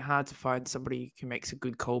finding it hard to find somebody who makes a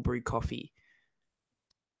good cold brew coffee.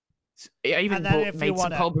 I even made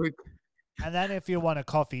some cold brew. And then if you want a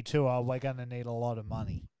coffee tour, we're going to need a lot of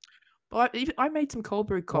money. Well, I made some cold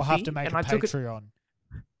brew coffee. We'll have to make a Patreon.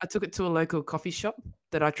 I took it to a local coffee shop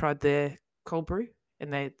that I tried their cold brew,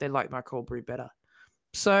 and they like my cold brew better.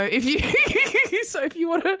 So if you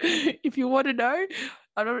want to know,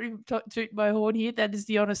 I don't even toot my horn here. That is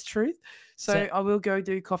the honest truth. So I will go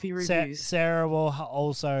do coffee reviews. Sarah will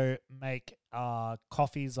also make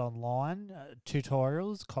coffees online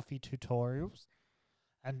coffee tutorials.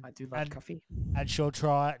 And I do love coffee. And she'll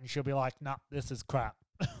try it and she'll be like, "Nah, this is crap,"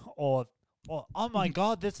 or "Oh my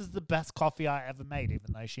god, this is the best coffee I ever made,"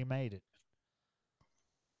 even though she made it.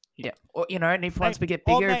 Yeah, or and if once we get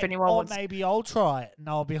bigger, if anyone wants, maybe I'll try it and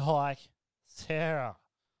I'll be like, Sarah,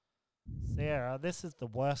 this is the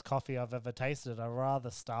worst coffee I've ever tasted. I'd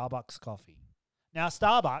rather Starbucks coffee. Now,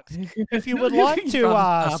 Starbucks, if you would like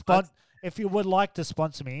to if you would like to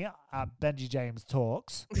sponsor me, Benji James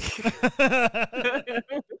Talks,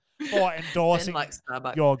 or endorsing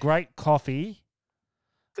your great coffee.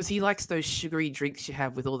 Because he likes those sugary drinks you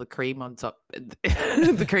have with all the cream on top.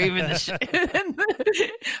 The cream in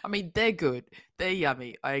the I mean, they're good. They're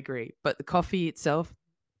yummy. I agree. But the coffee itself,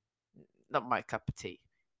 not my cup of tea.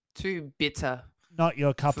 Too bitter. Not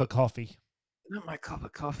your cup of coffee. Not my cup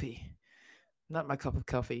of coffee. Not my cup of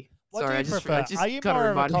coffee. What do you prefer? Are you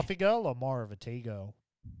more of a coffee girl or more of a tea girl?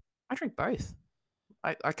 I drink both.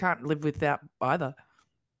 I can't live without either.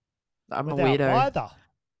 I'm a weirdo.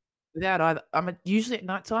 Without either. Usually at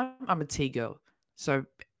nighttime, I'm a tea girl. So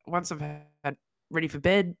once I've had ready for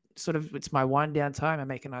bed, sort of it's my wind down time, I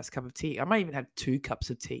make a nice cup of tea. I might even have 2 cups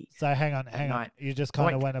of tea. So hang on. You just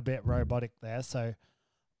kind of went a bit robotic there. So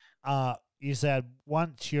you said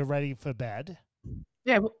once you're ready for bed.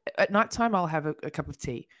 Yeah, well, at nighttime I'll have a cup of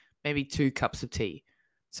tea, maybe 2 cups of tea.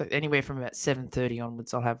 So anywhere from about 7:30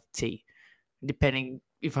 onwards, I'll have tea. Depending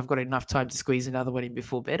if I've got enough time to squeeze another one in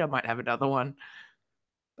before bed, I might have another one.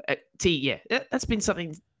 Tea, yeah, that's been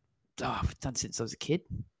something I've done since I was a kid.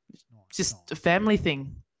 Just a family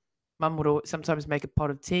thing. Mum would sometimes make a pot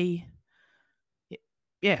of tea.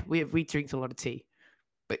 Yeah, we drink a lot of tea.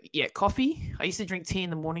 But yeah, coffee. I used to drink tea in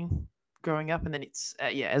the morning growing up, and then it's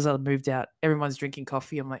as I moved out, everyone's drinking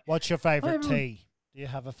coffee. I'm like, what's your favorite tea? Do you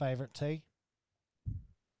have a favorite tea?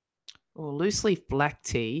 Well, loose leaf black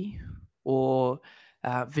tea or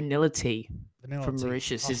vanilla tea from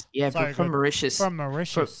Mauritius is from Mauritius. From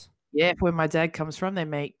Mauritius. Where my dad comes from, they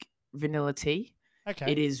make vanilla tea.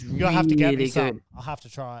 Okay, it is you'll have to get me good. some. I'll have to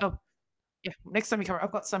try it. Oh, yeah. Next time you come,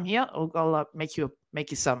 I've got some here. I'll make you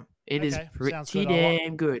some. It is pretty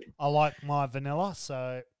damn good. I like my vanilla,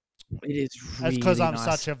 so it is. That's because I'm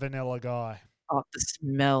such a vanilla guy. Oh, the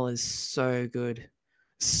smell is so good,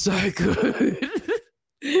 so good.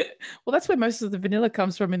 Well, that's where most of the vanilla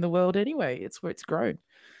comes from in the world anyway. It's where it's grown.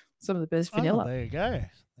 Some of the best vanilla. Oh, there you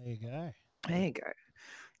go. Okay.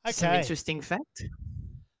 Some interesting fact.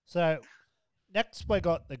 So next we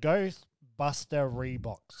got the Ghostbuster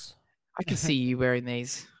Reeboks. I can see you wearing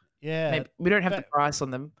these. Yeah. Maybe we don't have the price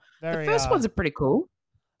on them. The first ones are pretty cool.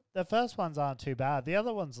 The first ones aren't too bad. The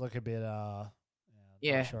other ones look a bit not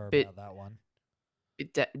sure about that one.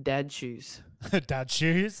 Dad shoes. Dad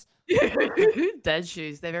shoes? Dad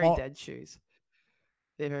shoes. They're very dad shoes.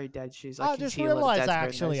 They're very dad shoes. I just realised they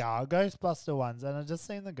actually are Ghostbuster ones, and I just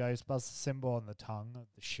seen the Ghostbuster symbol on the tongue of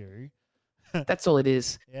the shoe. That's all it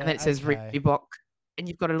is. And then it says Reebok, and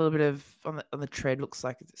you've got a little bit of on the tread. Looks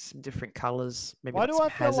like it's some different colours. Maybe why do I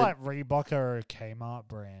feel like Reebok are a Kmart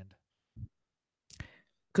brand?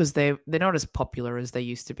 Because they're not as popular as they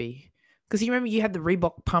used to be. Because you remember you had the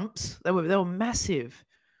Reebok pumps. They were massive.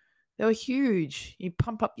 They were huge. You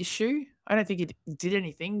pump up your shoe. I don't think it did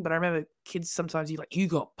anything, but I remember kids sometimes you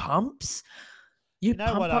got pumps. You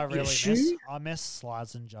know what I really miss? I miss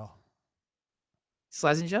Slazenger.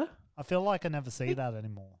 Slazenger? I feel like I never see that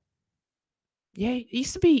anymore. Yeah, it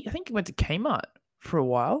used to be. I think it went to Kmart for a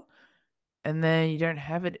while, and then you don't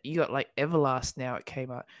have it. You got like Everlast now at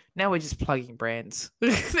Kmart. Now we're just plugging brands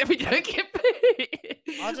that we don't get paid.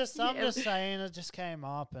 I'm just saying it just came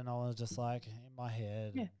up, and I was just like in my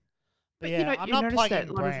head. Yeah. But yeah, I'm not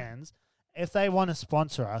plugging brands. If they want to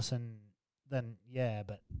sponsor us, then yeah,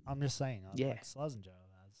 but I'm just saying. Like Slazenger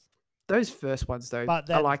has. Those first ones though, but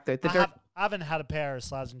I like those. I haven't had a pair of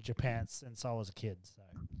Slazenger pants since I was a kid,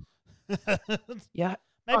 so. Yeah.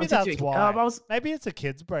 Maybe that's why. Maybe it's a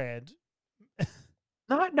kid's brand.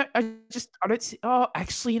 No, I don't see. Oh,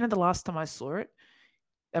 actually, the last time I saw it,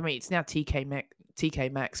 I mean, it's now TK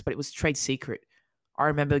Maxx, but it was trade secret. I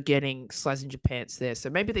remember getting Slazenger pants there, so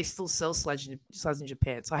maybe they still sell Slazenger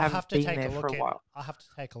pants. I haven't been there for a while. I'll have to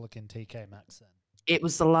take a look in TK Maxx then. It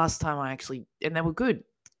was the last time I actually, and they were good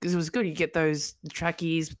because it was good. You get those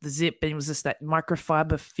trackies with the zip, and it was just that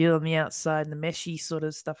microfiber feel on the outside and the meshy sort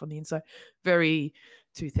of stuff on the inside. Very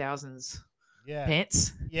 2000s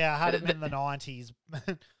pants. Yeah, I had them in the 90s.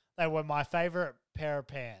 They were my favorite pair of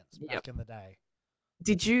pants back in the day.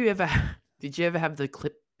 Did you ever have the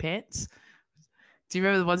clip pants? Do you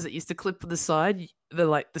remember the ones that used to clip on the side?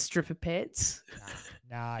 The stripper pants?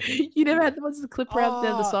 Nah. You never had the ones that clip around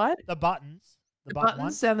down the side? The buttons. The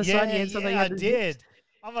buttons down the side? Yeah, I did.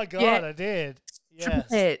 Oh my God, I did. Stripper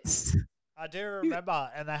pants. I do remember.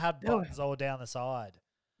 And they had buttons all down the side.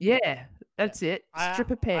 Yeah, that's it.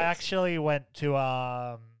 Stripper pants. I actually went to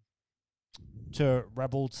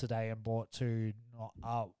Rebel today and bought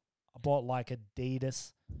I bought like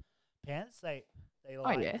Adidas pants. They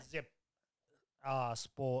zip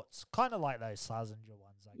sports, kind of like those Slazenger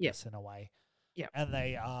ones, I guess, in a way. Yeah. And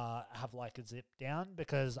they have like a zip down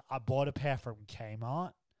because I bought a pair from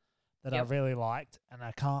Kmart that I really liked and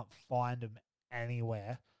I can't find them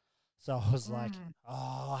anywhere. So I was like,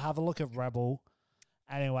 I'll have a look at Rebel.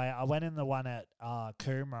 Anyway, I went in the one at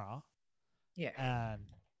Coomera. Yeah. And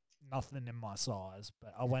nothing in my size.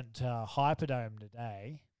 But I went to Hyperdome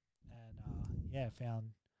today and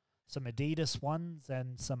found some Adidas ones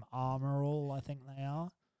and some Armour All, I think they are.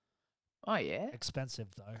 Oh, yeah? Expensive,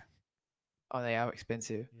 though. Oh, they are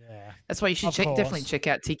expensive. Yeah. That's why you should definitely check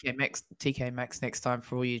out TK Maxx next time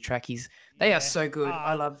for all your trackies. They are so good.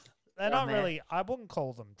 I love They're not really, I wouldn't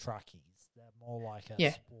call them trackies. They're more like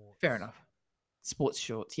a sports. Fair enough. Sports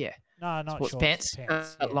shorts, yeah. No, not sports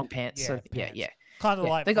pants. Long pants. So, pants. Yeah. Kind of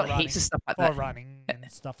like they got heaps of stuff like that. For running and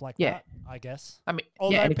stuff like that, I guess. I mean,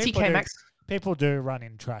 and TK Maxx. People do run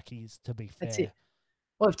in trackies, to be fair. That's it.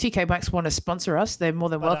 Well, if TK Maxx want to sponsor us, they're more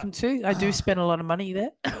than welcome to. I do spend a lot of money there.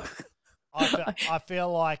 I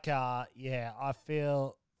feel like, I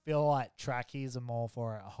feel feel like trackies are more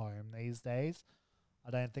for at home these days.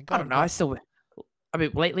 I don't think I don't I've know. got. I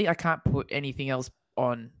mean, lately I can't put anything else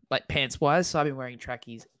on, like pants wise. So I've been wearing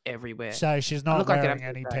trackies everywhere. So she's I not look like an wearing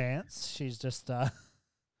absolute any drag. pants. She's just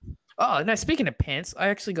Oh no! Speaking of pants, I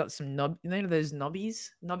actually got some those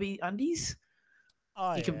knobby undies.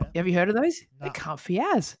 oh You can yeah. have you heard of those? They're No, comfy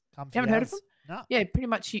as. comfy You haven't heard of them? as. No. Yeah, pretty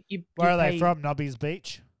much. You Where are they pay. from? Nobby's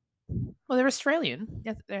Beach. Well, they're Australian.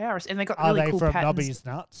 Yeah, they are, and they got Are really they cool from patterns. Nobby's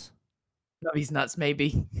Nuts? Nobby's nuts,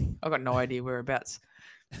 maybe. I got no idea whereabouts,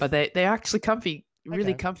 but they're actually comfy,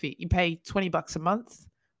 really Okay. comfy. You pay $20 a month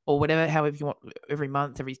or whatever, however you want, every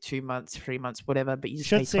month, every 2 months, 3 months, whatever. But you just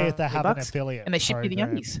pay Should see if they have an $20 affiliate and they ship you the program.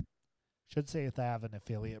 undies. Should see if they have an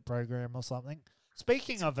affiliate program or something.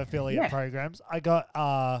 Speaking of affiliate Yeah. programs, I got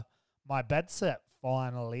my bed set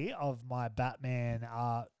finally of my Batman,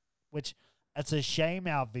 which it's a shame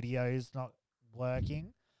our video's not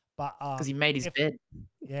working. But Because he made his bed.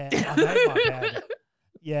 Yeah, I made my bed.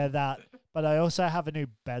 Yeah, that. But I also have a new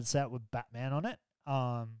bed set with Batman on it.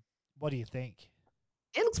 What do you think?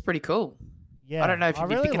 It looks pretty cool. Yeah, I don't know if I you'd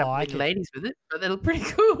be really picking up like any it. ladies with it, but they look pretty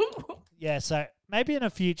cool. Yeah, so maybe in a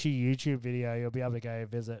future YouTube video you'll be able to go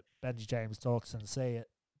visit Benji James Talks and see it.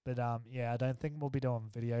 But yeah, I don't think we'll be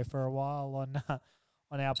doing video for a while on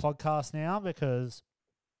on our podcast now because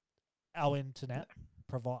our internet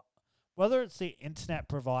whether it's the internet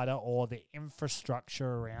provider or the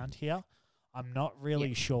infrastructure around here, I'm not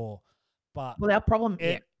really sure. But Well, our problem,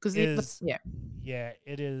 it because is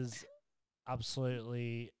it is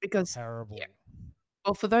absolutely because terrible. yeah.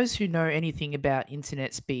 Well, for those who know anything about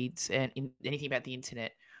internet speeds and anything about the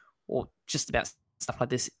internet or just about stuff like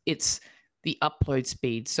this, it's the upload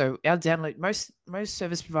speed. So our download, most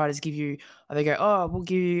service providers give you, they go, oh, we'll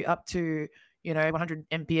give you up to 100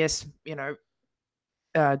 MPS,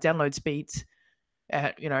 download speeds,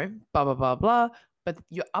 blah blah blah blah. But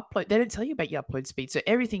your upload, they don't tell you about your upload speed. So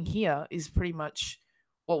everything here is pretty much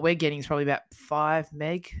what we're getting is probably about 5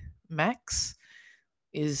 meg max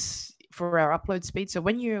is for our upload speed. So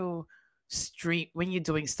when you're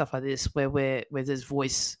doing stuff like this, where there's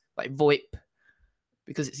voice like VoIP,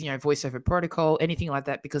 because it's voice over protocol, anything like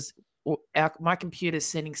that, because my computer's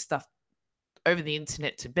sending stuff over the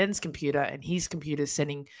internet to Ben's computer, and his computer's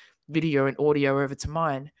sending video and audio over to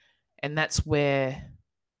mine, and that's the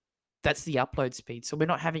upload speed. So we're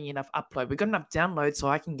not having enough upload. We've got enough download so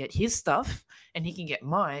I can get his stuff and he can get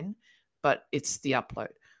mine, but it's the upload.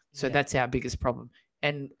 So that's our biggest problem.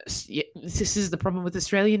 And this is the problem with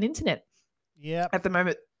Australian internet. Yeah. At the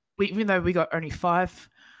moment, even though we got only 5,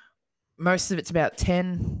 most of it's about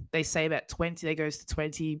 10. They say about 20. They goes to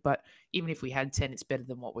 20. But even if we had 10, it's better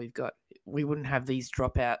than what we've got. We wouldn't have these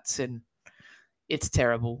dropouts, and it's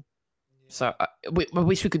terrible. Yeah. So I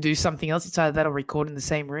wish we could do something else. It's either that or record in the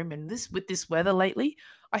same room. And with this weather lately,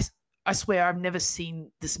 I swear I've never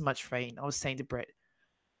seen this much rain. I was saying to Brett,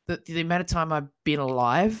 the amount of time I've been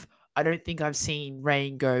alive, I don't think I've seen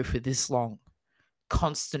rain go for this long.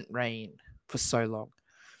 Constant rain for so long.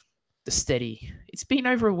 The steady. It's been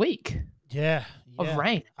over a week. Yeah. Of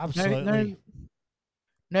rain. Absolutely.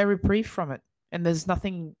 No reprieve from it. And there's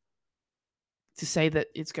nothing to say that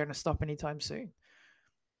it's going to stop anytime soon.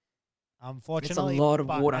 Unfortunately. It's a lot of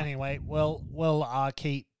water. Anyway, we'll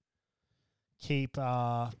keep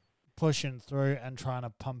pushing through and trying to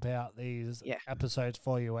pump out these episodes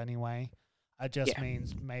for you anyway. It just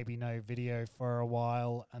means maybe no video for a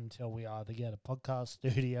while until we either get a podcast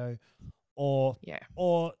studio or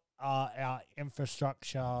our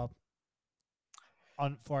infrastructure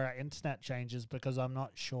for our internet changes, because I'm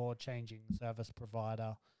not sure changing service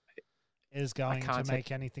provider is going to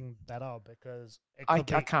make anything better, because I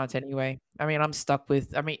can't anyway. I mean, I'm stuck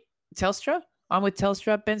with Telstra. I'm with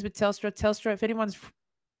Telstra. Ben's with Telstra. Telstra. If anyone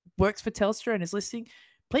works for Telstra and is listening,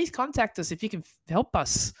 please contact us if you can help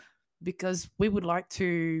us, because we would like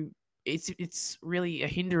to. It's really a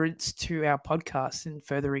hindrance to our podcast and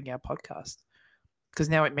furthering our podcast, because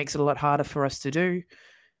now it makes it a lot harder for us to do,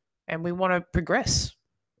 and we want to progress.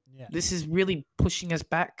 Yeah. This is really pushing us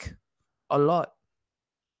back a lot,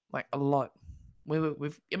 like a lot.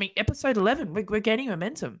 Episode 11, we're gaining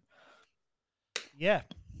momentum. Yeah,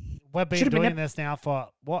 we've been doing this now for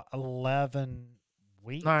 11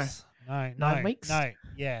 weeks? No, 9 weeks. No,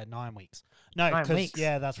 yeah, 9 weeks. No, because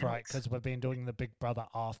that's right, because we've been doing the Big Brother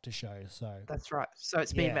after show. So that's right. So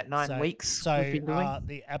it's been about 9 weeks. So we've been doing.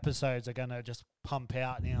 The episodes are gonna just pump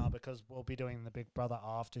out now because we'll be doing the Big Brother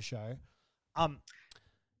after show.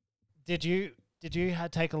 Did you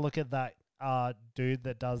take a look at that dude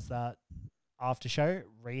that does that after show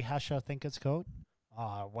rehash? I think it's called.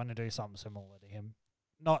 I want to do something similar to him.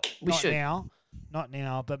 Not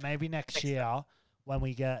now, but maybe next year. when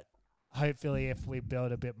we get, hopefully, if we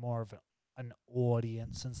build a bit more of an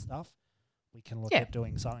audience and stuff, we can look Yeah. at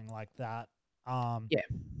doing something like that. Yeah.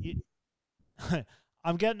 You,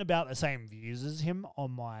 I'm getting about the same views as him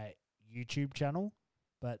on my YouTube channel,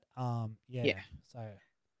 but Yeah. So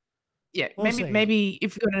Yeah, we'll see. maybe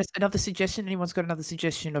if you've got another suggestion, anyone's got another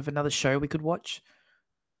suggestion of another show we could watch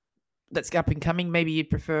that's up and coming, maybe you'd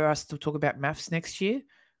prefer us to talk about maths next year,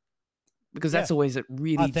 because that's always a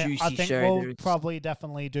really juicy I think show. we'll probably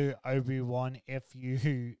definitely do Obi-Wan if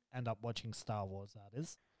you end up watching Star Wars, that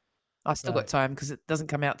is. I still got time because it doesn't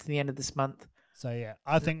come out to the end of this month. So yeah,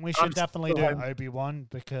 I think we I'm should definitely still do home. Obi-Wan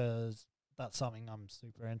because that's something I'm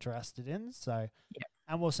super interested in. So Yeah.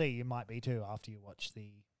 And we'll see, you might be too after you watch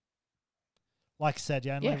the, like I said,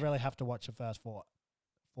 you only really have to watch the first four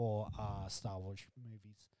Star Wars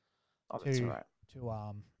movies. Oh, that's all right.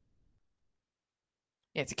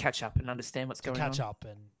 To catch up and understand what's going on. Catch up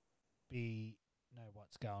and know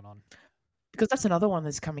what's going on. Because that's another one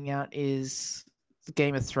that's coming out is the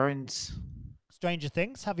Game of Thrones. Stranger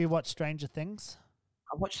Things. Have you watched Stranger Things?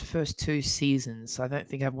 I watched the first 2 seasons. I don't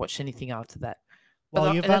think I've watched anything after that.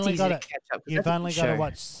 Well, you've only got to to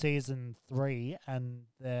watch season 3, and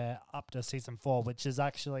they're up to season 4, which is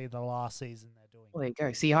actually the last season they're doing. Well, there you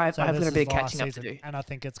go. See, I've got a bit of catching up to do, and I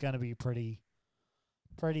think it's going to be pretty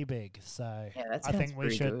big. So yeah, I think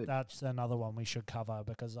we should. Good. That's another one we should cover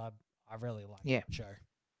because I really like that show.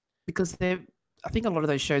 Because I think a lot of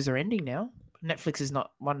those shows are ending now. Netflix is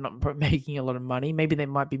not making a lot of money. Maybe they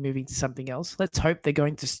might be moving to something else. Let's hope they're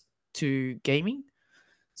going to gaming.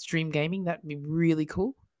 Stream gaming, that'd be really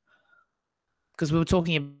cool. Because we were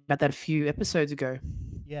talking about that a few episodes ago.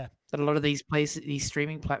 Yeah. That a lot of these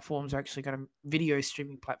streaming platforms are actually video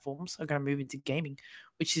streaming platforms are going to move into gaming,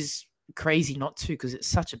 which is crazy not to, because it's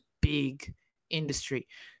such a big industry.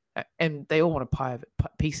 And they all want a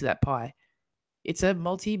piece of that pie. It's a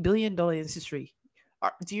multi-billion-dollar industry.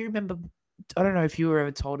 Do you remember, I don't know if you were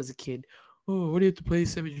ever told as a kid, oh, why do you have to play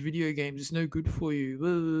so much video games? It's no good for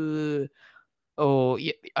you. Oh,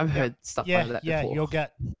 yeah, I've heard stuff like that before. Yeah,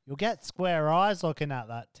 you'll get square eyes looking at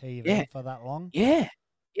that TV for that long. Yeah.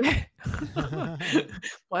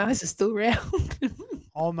 My eyes are still round.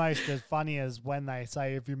 Almost as funny as when they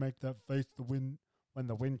say if you make that face, when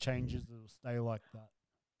the wind changes, it'll stay like that.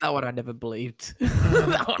 That one I never believed.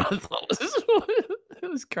 That one I thought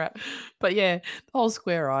was crap. But yeah, the whole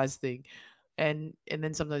square eyes thing. And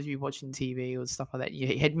then sometimes you'd be watching TV or stuff like that,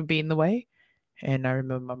 your head would be in the way. And I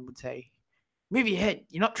remember Mum would say, move your head.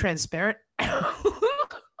 You're not transparent.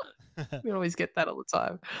 We always get that all the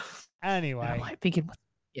time. Anyway. And I'm like thinking,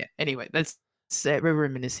 anyway, that's we're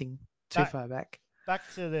reminiscing too far back. Back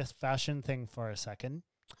to this fashion thing for a second.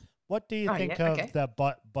 What do you think of the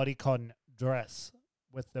bodycon dress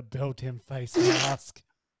with the built-in face mask?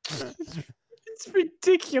 It's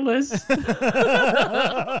ridiculous.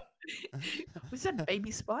 Was that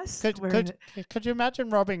Baby Spice? Could you imagine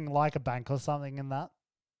robbing like a bank or something in that?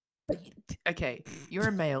 Okay, you're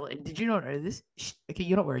a male, and did you not know this? Okay,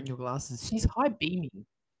 you're not wearing your glasses. She's high beaming.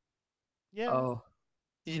 Yeah. Oh,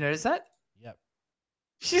 did you notice that? Yep.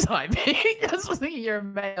 She's high beaming. I was thinking you're a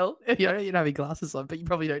male. You don't have your glasses on, but you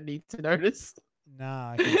probably don't need to notice. No,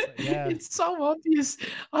 I guess, yeah. It's so obvious.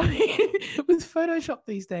 I mean, with Photoshop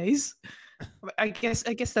these days, I guess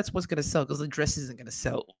that's what's going to sell because the dress isn't going to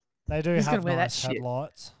sell. They do have nice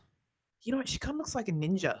headlights. You know what? She kind of looks like a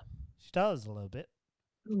ninja. She does a little bit.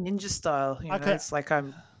 Ninja style. You know, it's like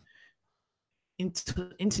I'm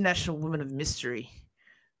international woman of mystery.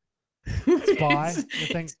 Spy. You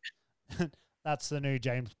think that's the new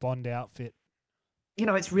James Bond outfit? You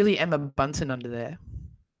know, it's really Emma Bunton under there.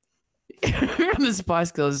 The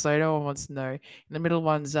Spice Girls, so no one wants to know. In the middle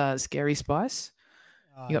one's Scary Spice.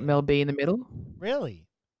 You got Mel B in the middle. Really?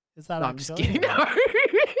 Is that? No, I'm just kidding. No.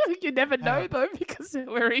 You never know though because they're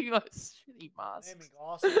wearing those shitty masks.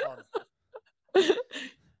 I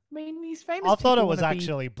mean, these famous. I thought it was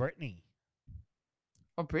actually Britney.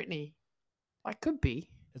 Oh, Britney. I could be.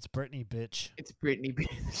 It's Britney, bitch. It's Britney,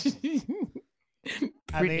 bitch.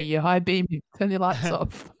 Britney, you're high beam. Turn your lights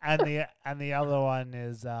off. And the other one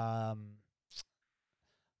is the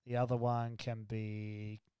other one can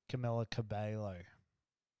be Camila Cabello.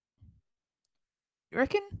 You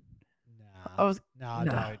reckon? No, I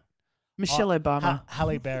don't. Michelle Obama.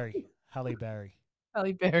 Halle Berry. Halle Berry.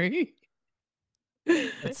 Halle Berry.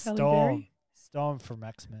 It's Halle Storm. Berry? Storm from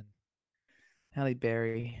X-Men. Halle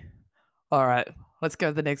Berry. All right, let's go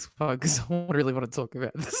to the next one because I really want to talk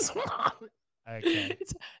about this one. Okay.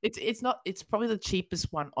 It's not. It's probably the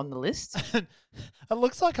cheapest one on the list. It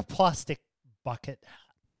looks like a plastic bucket hat.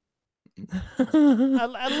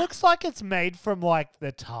 It looks like it's made from like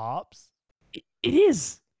the tarps. It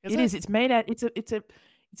is. Is It it? is. It's made out. It's an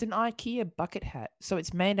IKEA bucket hat. So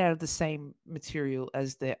it's made out of the same material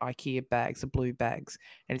as the IKEA bags, the blue bags,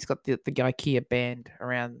 and it's got the IKEA band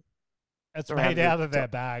around It's around made the out of their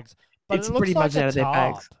top. bags, but it It's looks pretty like much a out of their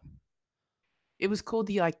tarp. bags. It was called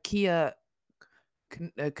the IKEA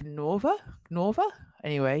Knorva.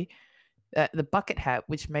 Anyway, the bucket hat,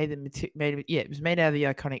 which it was made out of the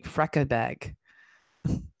iconic Fracker bag.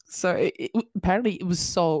 So apparently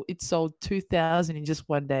it sold 2,000 in just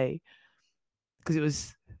one day because it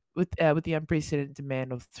was with the unprecedented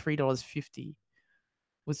demand of $3.50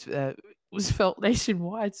 was felt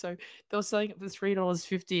nationwide. So they were selling it for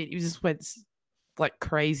 $3.50, and it just went like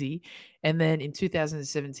crazy. And then in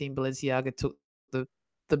 2017, Balenciaga took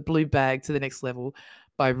the blue bag to the next level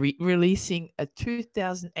by releasing a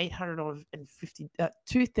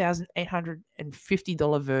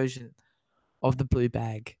 $2,850 version of the blue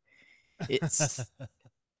bag. That's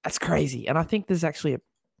crazy. And I think there's actually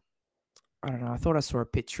I don't know. I thought I saw a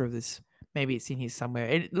picture of this. Maybe it's in here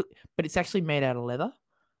somewhere. But it's actually made out of leather.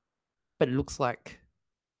 But it looks like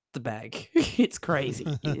the bag. It's crazy.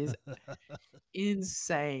 It is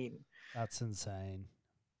insane. That's insane.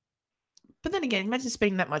 But then again, imagine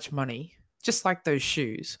spending that much money, just like those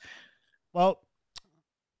shoes. Well,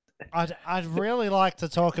 I'd really like to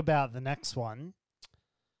talk about the next one,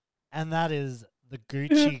 and that is the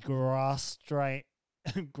Gucci grass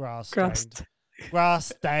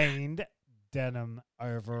stained denim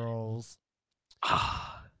overalls.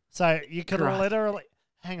 So you could Grass. literally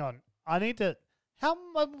hang on. I need to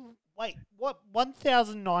wait, what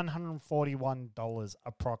 $1,941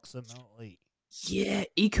 approximately. Yeah,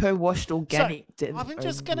 eco-washed organic denim I'm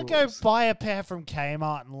just gonna go overalls. buy a pair from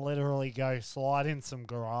Kmart and literally go slide in some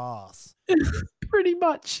grass. Pretty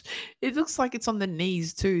much. It looks like it's on the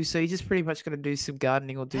knees too, so you just pretty much got to do some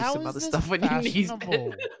gardening or do How some is other this stuff when your knees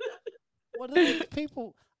fashionable? What are these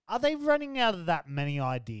people? Are they running out of that many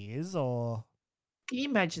ideas, or Can you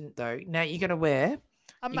imagine though? Now you're gonna wear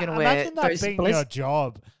imagine that those being your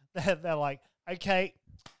job? They're like, okay,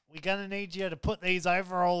 we're gonna need you to put these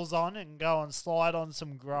overalls on and go and slide on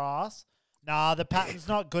some grass. Nah, the pattern's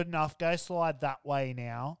not good enough. Go slide that way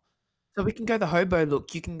now. So we can go the hobo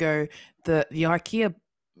look. You can go the IKEA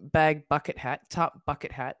bag bucket hat, top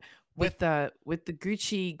bucket hat with the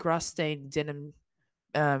Gucci grass stained denim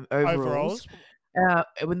overalls.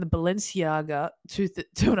 When the Balenciaga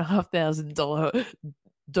 $2,500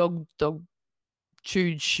 dog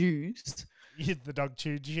chewed shoes. The dog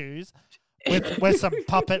chewed shoes with some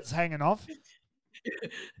puppets hanging off.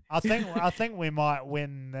 I think we might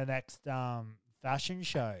win the next fashion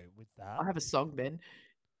show with that. I have a song, Ben.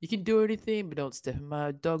 You can do anything, but don't step in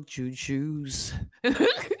my dog chewed shoes.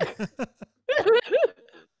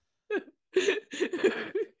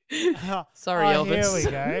 Sorry, Elvis. Here we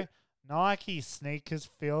go. Nike sneakers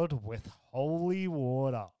filled with holy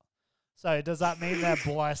water. So does that mean they're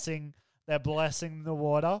blessing the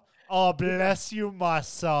water? Oh, bless you, my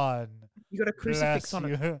son. You got a crucifix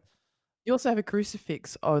on it. You also have a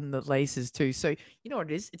crucifix on the laces too. So you know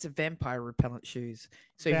what it is? It's a vampire repellent shoes.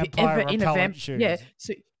 So Vampire if you ever repellent shoes. yeah.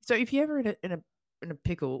 So if you ever in a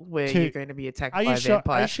pickle where you're going to be attacked by a Are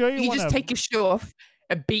vampire, you sure you just take your shoe off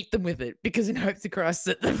and beat them with it because in hopes to Christ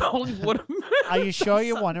that the holy water. Are you sure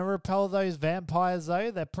you want to repel those vampires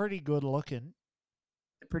though? They're pretty good looking.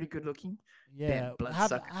 They're pretty good looking. Yeah.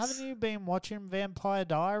 Haven't you been watching Vampire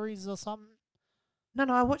Diaries or something? No,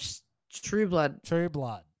 I watched True Blood. True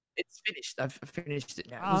Blood. It's finished. I've finished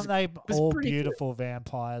it now. Aren't they all pretty beautiful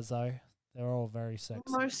vampires though? They're all very sexy.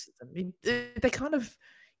 Most of them. They kind of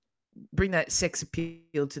bring that sex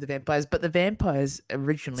appeal to the vampires, but the vampires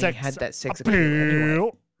originally had that sex appeal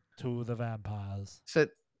anyway. To the vampires. So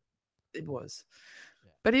it was.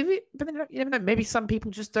 But you never know. Maybe some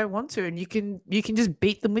people just don't want to, and you can just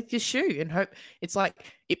beat them with your shoe and hope it's like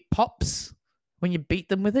it pops when you beat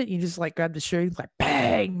them with it. You just like grab the shoe, like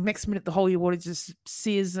bang. Next minute, the holy water just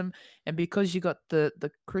sears them, and because you got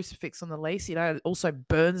the crucifix on the lace, it also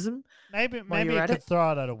burns them. Maybe you could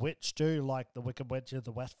throw it at a witch too, like the Wicked Witch of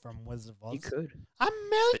the West from Wizard of Oz. You could. I'm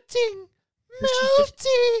melting.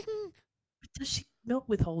 Does she melt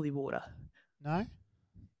with holy water? No.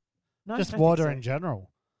 No, just water in general.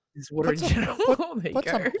 Just water in general. Put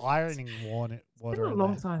some ironing water. It's been a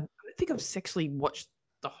long time. I don't think I've sexually watched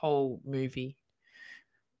the whole movie.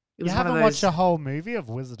 You haven't watched the whole movie of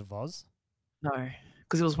Wizard of Oz? No,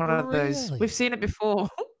 because it was one of those. We've seen it before.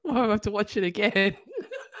 I have to watch it again.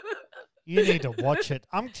 You need to watch it.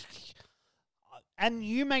 And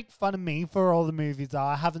you make fun of me for all the movies that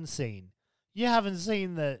I haven't seen. You haven't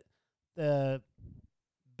seen the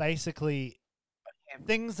basically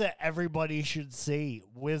things that everybody should see.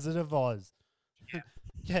 Wizard of Oz,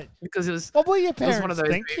 Yeah. because it was What were your it was one parents of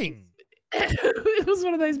those thinking? it was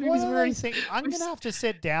one of those What movies are where they think? I'm we've gonna have to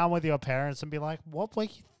sit down with your parents and be like, "What were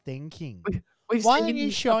you thinking? we've Why aren't seen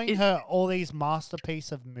you showing her all these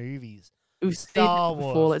masterpiece of movies? we've seen Star it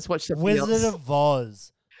before. Wars, Let's watch something Wizard else. of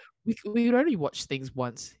Oz." We would only watch things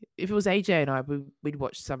once. If it was AJ and I, we'd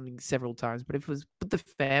watch something several times. But if it was with the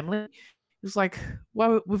family, it was like,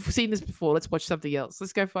 well, we've seen this before. Let's watch something else.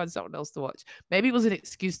 Let's go find something else to watch. Maybe it was an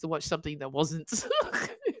excuse to watch something that wasn't.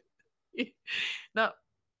 No,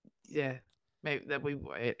 yeah, maybe that we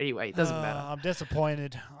anyway. It doesn't matter. I'm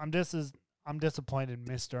disappointed. I'm disappointed,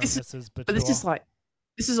 Mr. and This is- Mrs. But this is Batur. like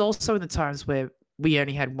this is also in the times where we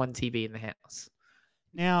only had one TV in the house.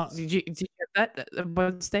 Now, Did you have that at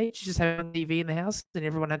one stage? You just had one TV in the house, and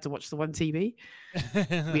everyone had to watch the one TV.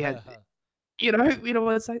 We had, you know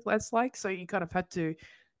what that's like. So you kind of had to.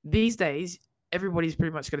 These days, everybody's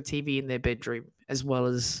pretty much got a TV in their bedroom as well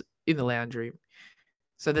as in the lounge room.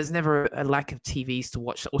 So there's never a lack of TVs to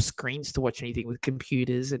watch or screens to watch anything with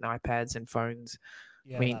computers and iPads and phones.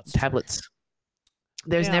 yeah, I mean, that's true. tablets.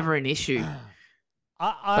 There's Now- never an issue.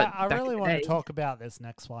 I back in really the want day- to talk about this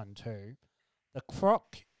next one too. The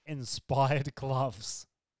Croc-inspired gloves.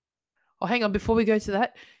 Oh, hang on. Before we go to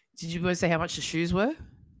that, did you guys say how much the shoes were?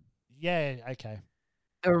 Yeah, okay.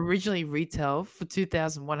 They were originally retail for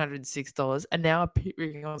 $2,106 and now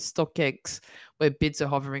appearing on StockX where bids are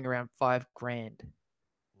hovering around $5,000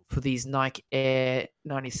 for these Nike Air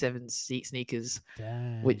 97 sneakers,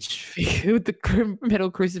 Dang. which with the metal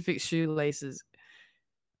crucifix shoelaces.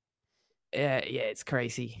 Yeah, it's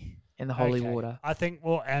crazy. In the holy Okay, water. I think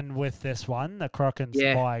we'll end with this one, the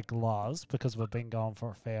Croc-inspired gloves, because we've been going for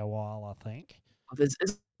a fair while, I think. There's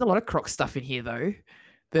a lot of Croc stuff in here, though.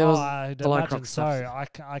 There was I'd a lot of imagine Croc so.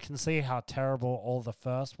 stuff. I can see how terrible all the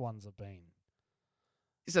first ones have been.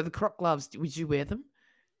 So the Croc gloves, would you wear them?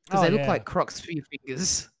 Because Oh, they look yeah, like Crocs for your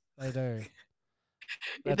fingers. they do.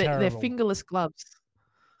 They're terrible. fingerless gloves.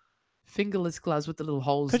 Fingerless gloves with the little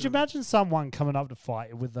holes. Could you in them. imagine someone coming up to fight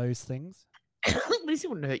you with those things? At least it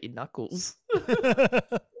wouldn't hurt your knuckles.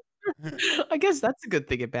 I guess that's a good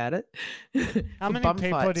thing about it. How For many bum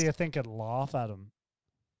people fights. do you think would laugh at them?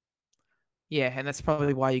 Yeah, and that's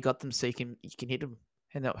probably why you got them, so you can hit them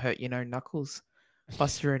and they'll hurt your own knuckles,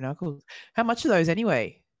 bust your own knuckles. How much are those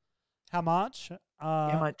anyway? How much?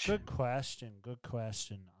 much? Good question. Good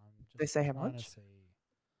question. I'm They just say how trying to much? see.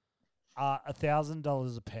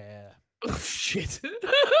 $1,000 a pair. Oh shit!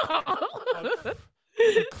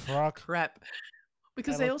 The Croc. Crap.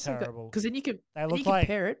 Because They they look also terrible. because then you can They then look you can like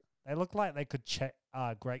pair it. they look like they could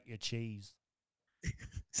grate your cheese.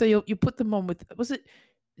 So you put them on with was it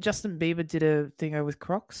Justin Bieber did a thing with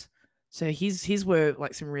Crocs? So his were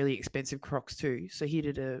like some really expensive Crocs too. So he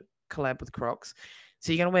did a collab with Crocs.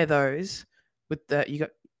 So you're gonna wear those with you got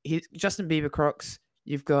Justin Bieber Crocs.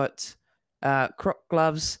 You've got Croc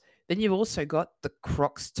gloves. Then you've also got the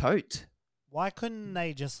Crocs tote. Why couldn't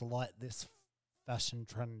they just let this fashion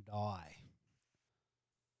trend die?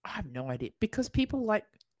 I have no idea because people like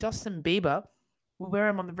Justin Bieber will wear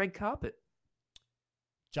them on the red carpet.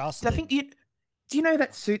 Justin. I think do you know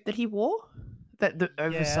that suit that he wore? The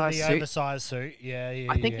oversized the suit. oversized suit. Yeah.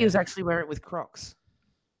 I think he was actually wearing it with Crocs.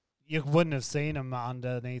 You wouldn't have seen him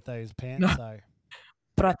underneath those pants, No. though.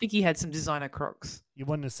 But I think he had some designer Crocs. You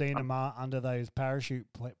wouldn't have seen him under those parachute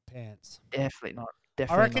pants. Definitely not. I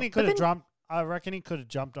Definitely reckon not. he But could have then- jumped. I reckon he could have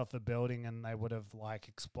jumped off a building and they would have like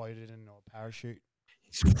exploded into a parachute.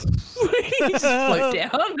 He just float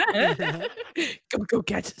down. Go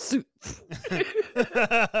catch the suit.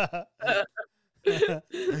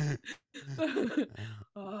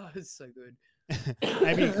 Oh, it's so good.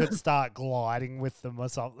 Maybe he could start gliding with them or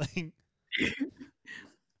something.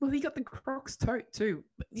 Well, he got the Crocs tote too.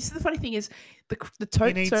 But you see, the funny thing is, the tote's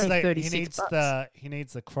only $36. He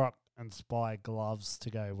needs the Croc inspired gloves to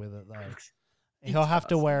go with it though. He He'll have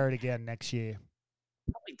to does. wear it again next year.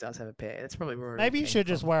 Probably does have a pair. That's probably where. Maybe it you came should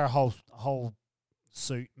just from. wear a whole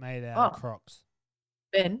suit made out of Oh. Crocs.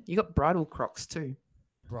 Ben, you got bridal Crocs too.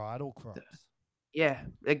 Bridal Crocs. Yeah,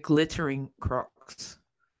 they're glittering Crocs.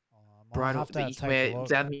 Oh, I might Bridal have to that you can take a wear look.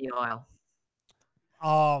 down the aisle.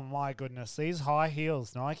 Oh my goodness, these high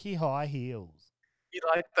heels, Nike high heels. You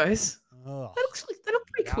like those? Ugh. They look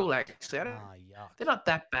pretty cool Yuck. actually. Ah, yuck. They're not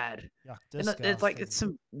that bad. Yuck, They're not, it's like it's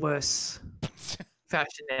some worse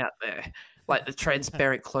fashion out there, like the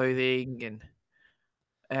transparent clothing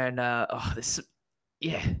and there's some,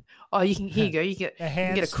 yeah. Oh, you can here you go. You the can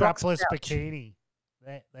hand get a Crocs strapless pouch. bikini.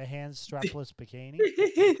 The hand strapless bikini.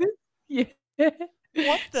 Yeah.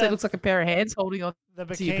 What So the it looks like a pair of hands holding on. The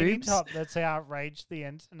to your bikini boobs? top that's outraged the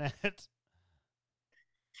internet.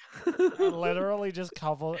 It literally just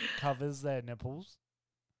covers their nipples.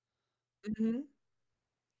 hmm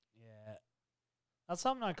Yeah. That's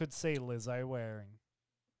something I could see Lizzo wearing.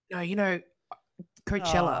 No, you know,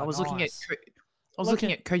 Coachella. I Oh, was looking at nice.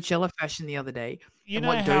 looking at Coachella fashion the other day. You and know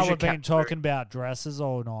what how Doja we've been Cat's wearing. talking about dresses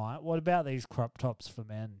all night? What about these crop tops for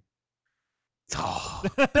men? Oh,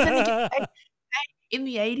 but then again, hey, in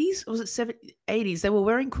the 80s, was it 80s? They were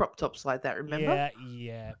wearing crop tops like that. Remember?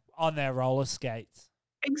 Yeah. On their roller skates.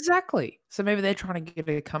 Exactly. So maybe they're trying to get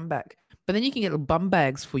a comeback. But then you can get bum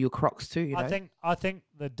bags for your Crocs too. You know. I think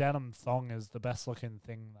the denim thong is the best looking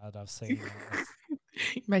thing that I've seen.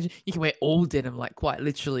 Imagine you can wear all denim, like quite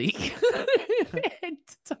literally, head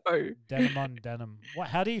to toe. Denim on denim. What?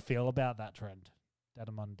 How do you feel about that trend?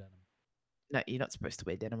 Denim on denim. No, you're not supposed to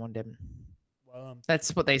wear denim on denim. Well,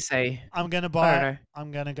 That's what they say. I'm gonna I don't know.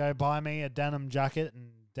 I'm gonna go buy me a denim jacket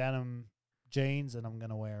and denim jeans, and I'm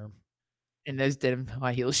gonna wear them. And those denim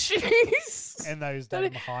high heel shoes. And those That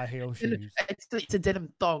denim is- high heel and shoes. it's a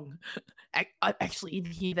denim thong. Actually, in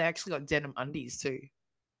here they actually got denim undies too.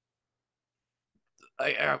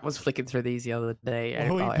 I was flicking through these the other day.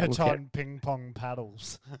 And Louis I look at- Vuitton ping pong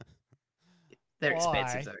paddles. they're Why?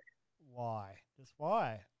 expensive though. Why? Just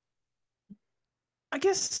why? I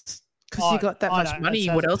guess because Oh, you got that I much know, it money.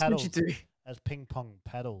 says What else pedals. would you do? As ping pong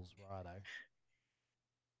pedals, righto.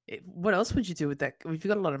 What else would you do with that? If you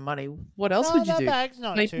got a lot of money, what else No, would you that do? bag's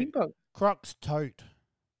not Play too. ping pong. Crocs tote.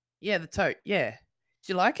 Yeah, the tote. Yeah.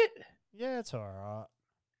 Do you like it? Yeah, it's alright.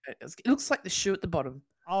 It looks like the shoe at the bottom.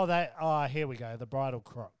 Oh, here we go. The bridal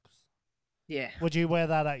Crocs. Yeah. Would you wear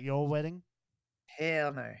that at your wedding?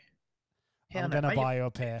 Hell no. Hell I'm no. gonna buy you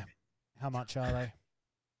a pair. How much are they?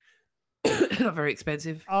 Not very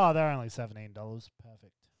expensive. Oh, they're only $17.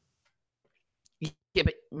 Perfect. Yeah,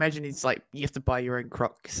 but imagine it's like you have to buy your own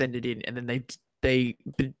croc, send it in, and then they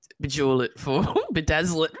bejewel it for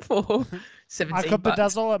bedazzle it for 17 I could bucks.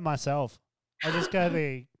 bedazzle it myself. I'll just go to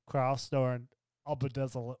the craft store and I'll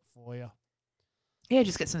bedazzle it for you. Yeah,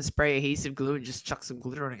 just get some spray adhesive glue and just chuck some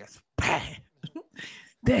glitter on it. Goes, bang!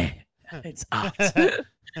 There, it's art.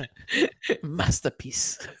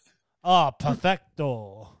 Masterpiece. Oh,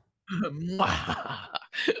 perfecto. Mwah.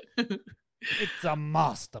 It's a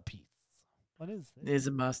masterpiece. What is this? There's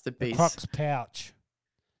a The masterpiece. Crocs pouch.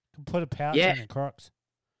 You can put a pouch Yeah. in your Crocs.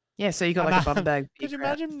 Yeah, so you got like a bum bag. for Could you your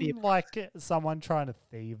crap- imagine for your- like someone trying to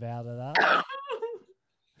thieve out of that?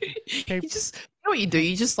 you just you know what you do?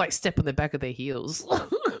 You just like step on the back of their heels,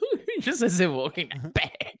 just as they're walking. Bam,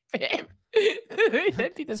 bam.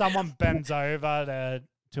 That'd be the- Someone bends over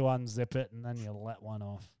to unzip it and then you let one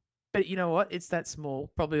off. But you know what? It's that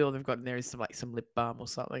small. Probably all they've got in there is some lip balm or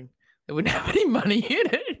something. They wouldn't have any money in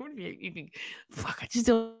it. It wouldn't be. You'd be, fuck! I just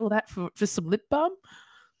do all that for some lip balm.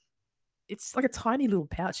 It's like a tiny little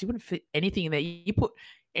pouch. You wouldn't fit anything in there. You put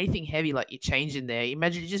anything heavy like your change in there.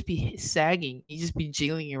 Imagine it just be sagging. You just be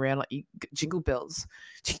jiggling around like jingle bells,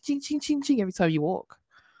 ching ching ching ching ching every time you walk.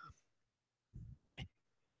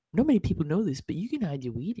 Not many people know this, but you can hide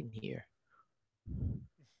your weed in here.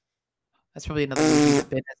 That's probably another movie that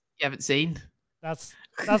Ben you haven't seen. That's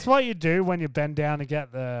what you do when you bend down to get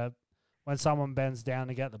when someone bends down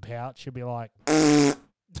to get the pouch. You'll be like, I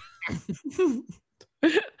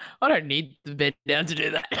don't need the bend down to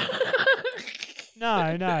do that.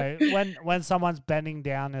 no. When someone's bending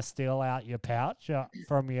down to steal out your pouch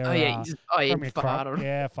from your Oh yeah, you from your fart Croc, on 'em.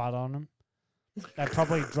 yeah, fart on them. They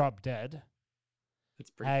probably drop dead. It's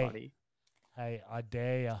pretty Hey. funny. Hey, I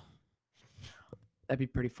dare you. That'd be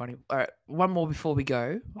pretty funny. All right, one more before we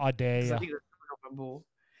go. I dare 'cause I you. think there's one more.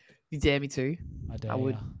 You dare me to? I dare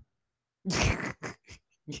would. ya.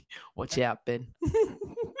 Watch out, Ben.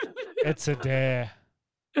 It's a dare.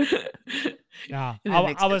 Nah, In the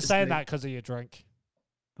next I was saying episode. that because of your drink.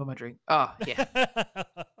 For my drink. Oh yeah,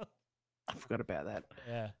 I forgot about that.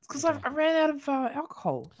 Yeah. It's because okay. I ran out of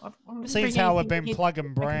alcohol. I didn't Seems bring how we've anything been in.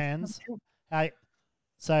 plugging brands. Hey,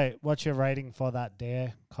 so what's your rating for that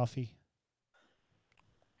dare coffee?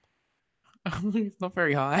 It's not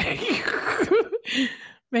very high.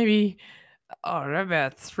 Maybe I don't know,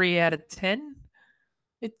 about 3 out of 10.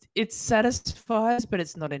 It satisfies, but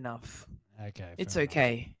it's not enough. Okay. It's fair enough.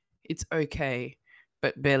 okay. It's okay,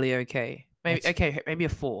 but barely okay. Maybe What's- okay. Maybe a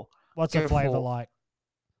 4. What's Go the flavor 4 like?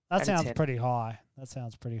 out That of sounds 10. pretty high. That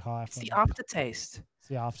sounds pretty high. It's for the me. aftertaste. It's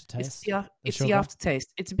the aftertaste. It's sugar? the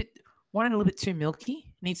aftertaste. It's a bit one and a little bit too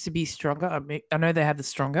milky. Needs to be stronger. I know they have the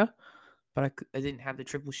stronger, but I didn't have the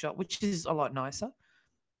triple shot, which is a lot nicer.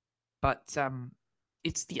 But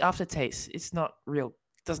it's the aftertaste. It's not real.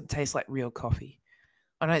 It doesn't taste like real coffee.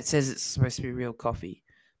 I know it says it's supposed to be real coffee,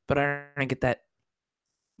 but I don't get that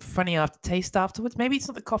funny aftertaste afterwards. Maybe it's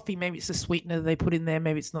not the coffee. Maybe it's the sweetener they put in there.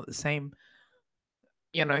 Maybe it's not the same,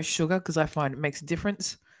 sugar, because I find it makes a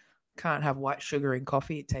difference. Can't have white sugar in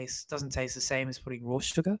coffee. It doesn't taste the same as putting raw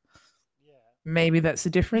sugar. Yeah. Maybe that's the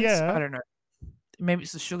difference. Yeah. I don't know. Maybe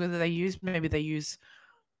it's the sugar that they use. Maybe they use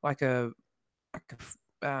like a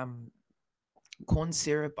corn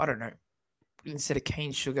syrup. I don't know. Instead of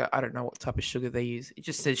cane sugar, I don't know what type of sugar they use. It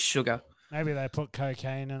just says sugar. Maybe they put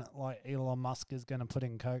cocaine in it, like Elon Musk is going to put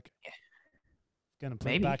in Coke. Yeah. Going to put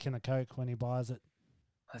Maybe. back in the Coke when he buys it.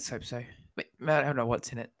 Let's hope so. But I don't know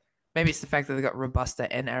what's in it. Maybe it's the fact that they got Robusta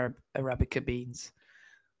and Arabica beans.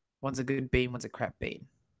 One's a good bean, one's a crap bean.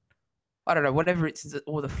 I don't know. Whatever it's,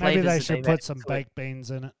 all the flavors. Maybe they that should they've put added some to it. baked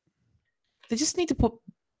beans in it. They just need to put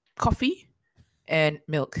coffee and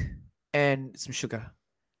milk and some sugar.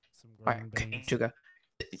 Some green Cane beans. sugar.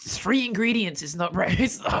 It's 3 ingredients. It's not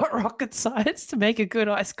rocket science to make a good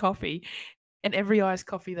iced coffee. And every iced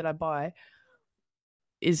coffee that I buy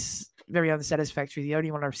is very unsatisfactory. The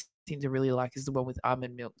only one I seem to really like is the one with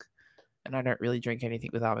almond milk. And I don't really drink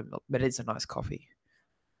anything with almond milk, but it's a nice coffee.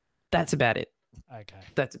 That's about it. Okay.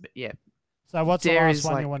 That's a bit, yeah. So what's the Dairy last is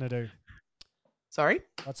one like- you want to do? Sorry?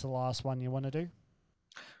 What's the last one you want to do?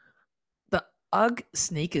 The UGG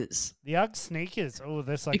sneakers. The UGG sneakers. Oh,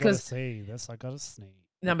 this I Because- gotta see. This I gotta sneak.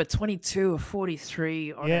 Number 22 or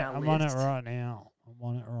 43 on Yeah, our I'm list. on it right now.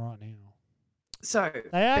 So They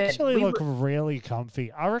Ben, actually we look were- really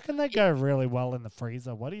comfy. I reckon they go really well in the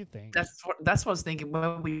freezer. What do you think? That's what I was thinking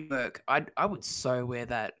when we work. I would so wear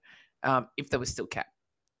that if there was still cap.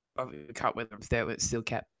 I can't wear them if there was still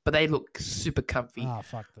cap, but they look super comfy, Ah,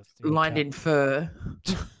 fuck this. lined in fur,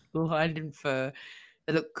 lined in fur.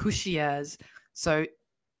 They look cushy as so,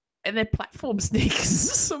 and they're platform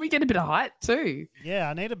sneakers, so we get a bit of height too. Yeah,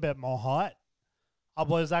 I need a bit more height. I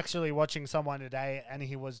was actually watching someone today, and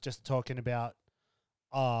he was just talking about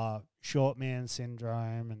short man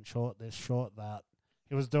syndrome and short this, short that.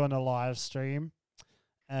 He was doing a live stream,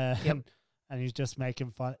 and he's just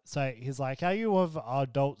making fun. So he's like, "Are you of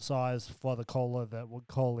adult size for the caller that would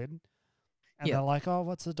call in?" And Yep. they're like, "Oh,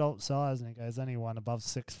 what's adult size?" And he goes, "Anyone above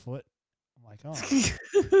 6 foot." I'm like, "Oh,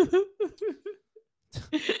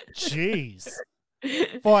 jeez."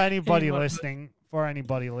 For anybody Anyone-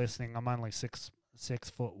 listening, I'm only 6'1".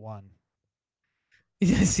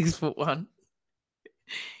 He's 6'1".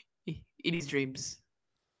 In his dreams,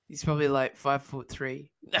 he's probably like 5'3".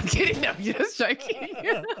 I'm kidding. No, I'm just joking.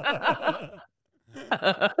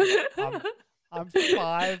 I'm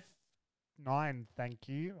 5'9", thank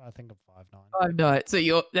you. I think I'm 5'9". I'm not.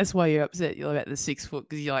 So that's why you're upset. You're about the 6 foot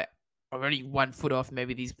because you're like, I'm only 1 foot off.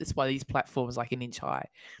 Maybe that's why these platforms like an inch high.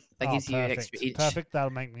 That gives you an extra inch. Perfect. That'll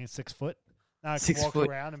make me 6 foot. Now I can 6 walk foot.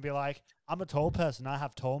 around and be like, I'm a tall person. I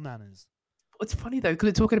have tall manners. It's funny though because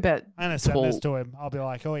they're talking about I'm gonna send this tall. to him. I'll be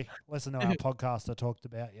like, "Oi, listen to our podcast. I talked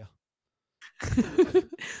about you."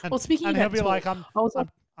 And, Well, speaking and of he'll that be tall, like, I was like,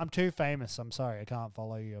 I'm too famous. I'm sorry, I can't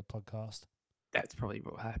follow your podcast. that's probably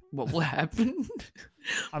what will happen.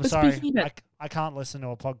 I'm But sorry, speaking about- I can't listen to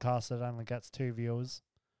a podcast that only gets 2 viewers,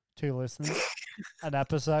 2 listeners, an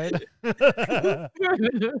episode.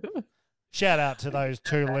 Shout out to those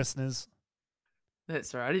 2 listeners.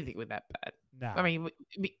 That's right. I didn't think we're that bad. No, I mean,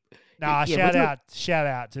 nah, yeah, shout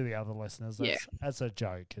out to the other listeners. Yeah. That's a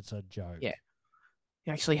joke. It's a joke. Yeah.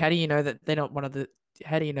 Actually, how do you know that they're not one of the?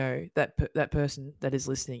 How do you know that that person that is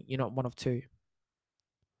listening, you're not one of 2?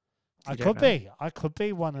 I You don't could know. be. I could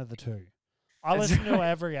be one of the 2. I That's listen to right.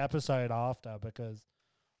 every episode after because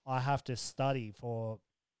I have to study for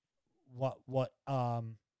what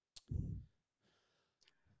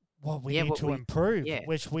we Yeah, need what to we- improve, yeah.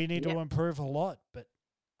 which we need Yeah. to improve a lot. But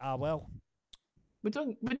well, We're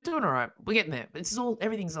doing all right. We're getting there.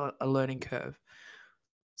 Everything's a learning curve.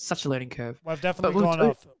 Such a learning curve. we've definitely we'll gone do-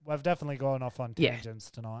 off. We've definitely gone off on Yeah. tangents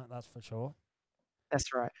tonight. That's for sure.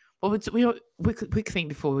 That's right. Well, quick thing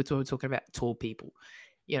before we were talking about tall people,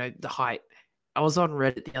 the height. I was on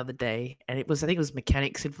Reddit the other day, and I think it was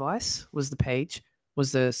Mechanics Advice was the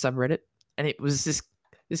subreddit, and it was this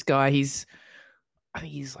guy. I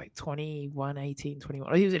think he's like 21, 18,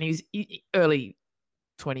 21. He was early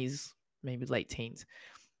 20s, maybe late teens,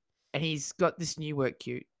 and he's got this new work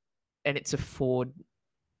ute, and it's a Ford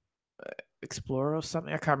Explorer or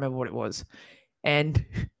something. I can't remember what it was, and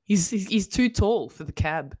he's too tall for the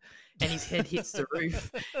cab, and his head hits the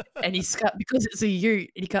roof, and he's got, because it's a ute,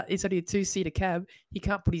 and it's only a 2-seater cab. He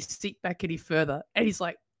can't put his seat back any further, and he's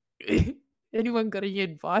like, anyone got any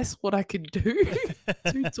advice what I could do?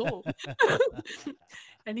 Too tall.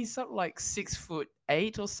 And he's something like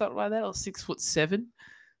 6'8" or something like that, or 6'7".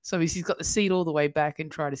 So he's got the seat all the way back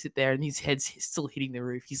and trying to sit there, and his head's still hitting the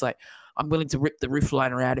roof. He's like, I'm willing to rip the roof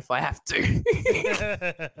liner out if I have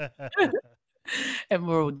to. And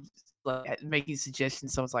we're all like making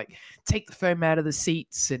suggestions. Someone's like, take the foam out of the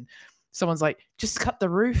seats, and someone's like, just cut the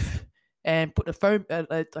roof and put a foam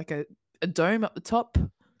like a dome up the top,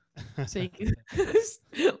 so you can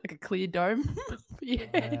like a clear dome for your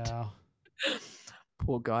head. Wow.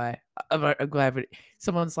 Poor guy. I'm glad, but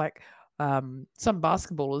someone's like, some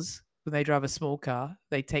basketballers when they drive a small car,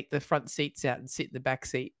 they take the front seats out and sit in the back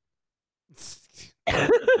seat.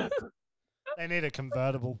 They need a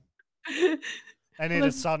convertible. They need a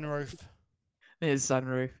sunroof. There's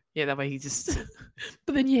sunroof. Yeah, that way he just.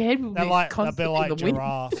 But then your head will They'll be be constantly like in the wind.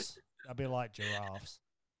 giraffes. They'll be like giraffes.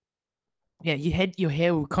 Yeah, your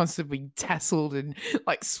hair will constantly be tasseled and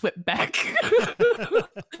like swept back.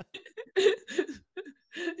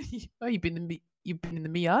 Oh, you've been in the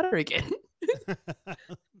Miata again.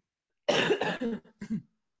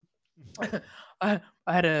 I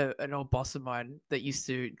had an old boss of mine that used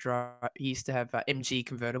to drive. He used to have MG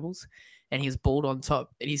convertibles, and he was bald on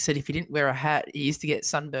top. And he said if he didn't wear a hat, he used to get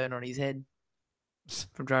sunburn on his head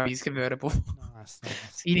from driving his convertible. Nice.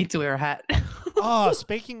 So you need to wear a hat. Oh,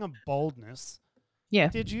 speaking of boldness, Yeah.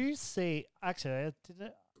 did you see? Actually, did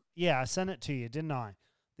it? Yeah, I sent it to you, didn't I?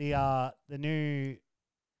 The new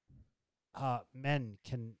men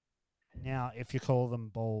can now, if you call them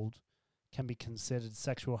bold, can be considered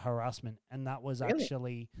sexual harassment, and that was Really?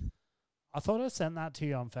 actually. I thought I sent that to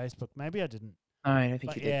you on Facebook. Maybe I didn't. Oh, I don't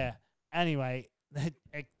think But you did. yeah. Anyway,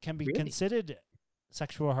 it can be Really? considered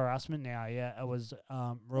sexual harassment now. Yeah, it was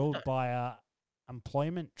ruled by a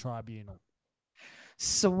employment tribunal.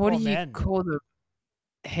 So what Poor do you men. call them?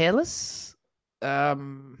 Hairless?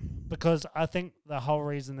 Because I think the whole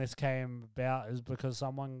reason this came about is because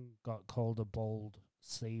someone got called a bold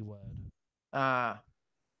C word.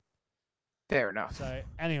 Fair enough. So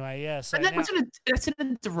anyway, yeah. So But now, that's in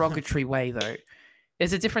a derogatory way, though.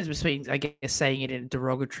 There's a difference between, I guess, saying it in a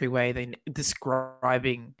derogatory way than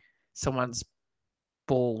describing someone's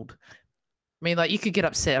bald. I mean, like, you could get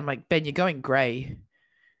upset. I'm like, Ben, you're going grey.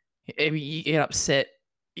 I mean, you get upset.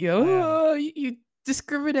 You go, oh, you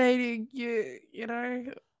discriminating. You know.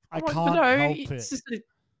 I I'm like, can't no, help it's it. just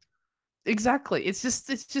exactly. It's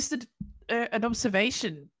just an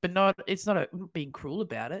observation, but not. It's not not being cruel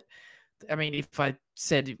about it. I mean, if I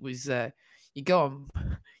said it was, you go on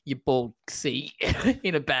your bald C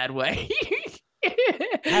in a bad way.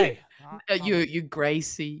 Hey, you grey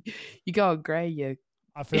C. You go on grey. You.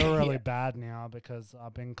 I feel really bad now because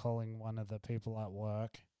I've been calling one of the people at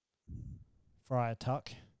work Friar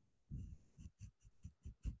Tuck.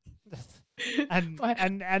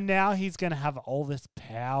 and now he's going to have all this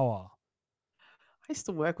power. I used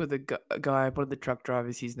to work with a guy, one of the truck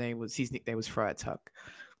drivers. His nickname was Friar Tuck.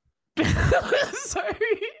 So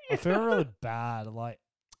I feel really bad. Like,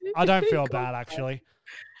 I don't feel bad actually.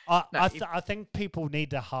 I think people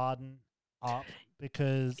need to harden up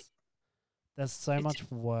because there's so much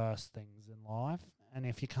worse things in life, and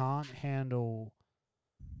if you can't handle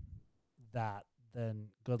that, then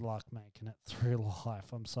good luck making it through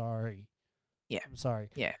life. I'm sorry. Yeah. I'm sorry.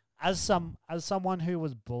 Yeah. As someone who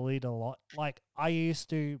was bullied a lot, like I used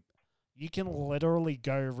to, you can literally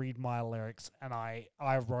go read my lyrics, and I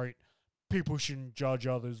wrote, people shouldn't judge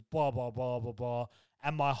others, blah blah blah blah blah,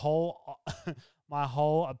 and my whole my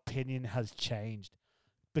whole opinion has changed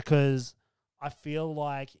because I feel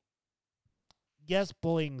like yes,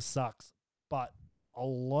 bullying sucks, but a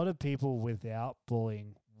lot of people without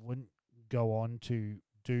bullying wouldn't go on to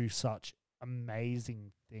do such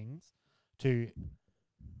amazing things to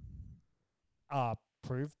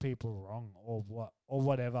prove people wrong or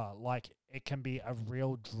whatever. Like it can be a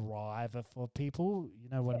real driver for people. You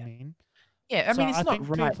know what I mean? Yeah, I mean, it's I not think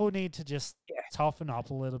right. people need to just toughen up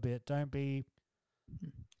a little bit. Don't be.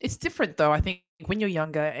 It's different though. I think when you're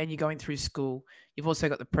younger and you're going through school, you've also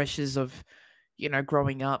got the pressures of,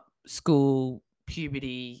 growing up, school,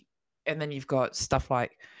 puberty, and then you've got stuff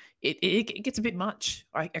like it gets a bit much.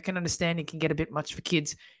 I can understand it can get a bit much for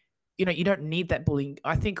kids. You don't need that bullying.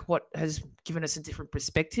 I think what has given us a different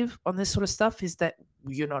perspective on this sort of stuff is that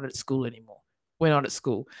you're not at school anymore. We're not at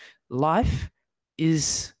school. Life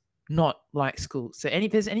is not like school. So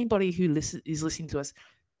if there's anybody who is listening to us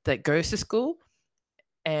that goes to school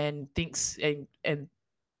and thinks and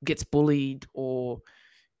gets bullied, or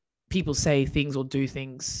people say things or do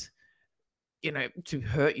things, to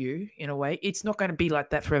hurt you in a way, it's not going to be like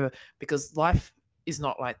that forever, because life is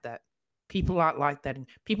not like that. People aren't like that, and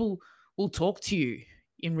people will talk to you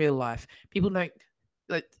in real life. People don't,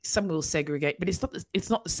 like, some will segregate, but it's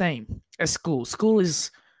not the same as school. School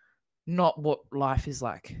is not what life is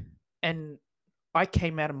like. And I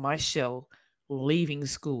came out of my shell leaving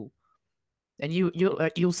school. And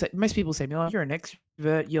you'll say, most people say, "Oh, you're an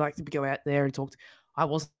extrovert. You like to go out there and talk." I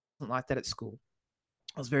wasn't like that at school.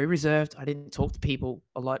 I was very reserved. I didn't talk to people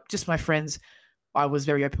a lot. Just my friends, I was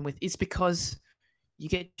very open with. It's because you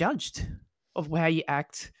get judged of how you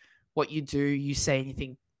act, what you do, you say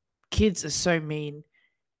anything. Kids are so mean,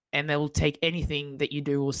 and they will take anything that you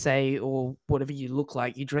do or say or whatever you look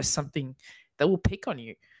like. You dress something, they will pick on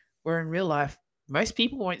you. Where in real life, most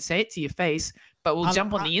people won't say it to your face, but will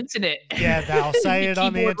jump on the internet. Yeah, they'll say Be it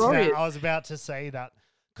on the keyboard internet. warriors. I was about to say that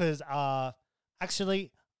because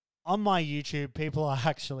actually on my YouTube, people are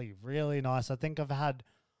actually really nice. I think I've had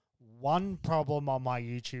one problem on my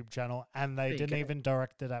YouTube channel, and they There you didn't go. even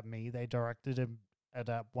direct it at me. They directed it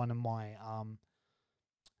at one of my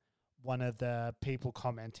one of the people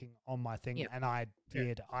commenting on my thing, Yep. and I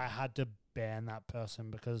had to ban that person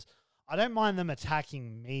because I don't mind them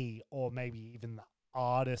attacking me or maybe even the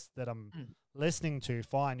artist that I'm Mm. listening to.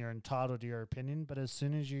 Fine, you're entitled to your opinion, but as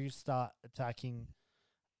soon as you start attacking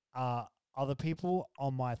other people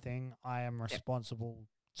on my thing, I am responsible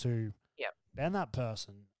to Yep. ban that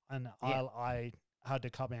person. And Yeah. I had to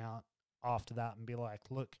come out after that and be like,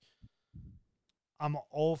 look, I'm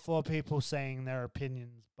all for people saying their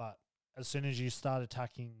opinions, but as soon as you start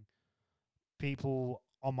attacking people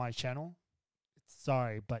on my channel,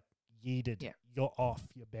 sorry, but yeeted. Yeah. You're off.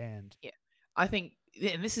 You're banned. Yeah. I think,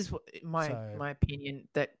 and this is what So- my opinion,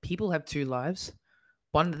 that people have two lives.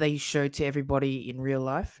 One that they show to everybody in real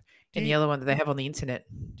life, and the other one that they have on the internet.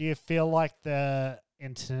 Do you feel like the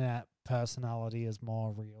internet personality is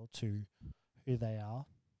more real to who they are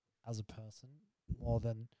as a person more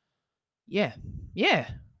than Yeah.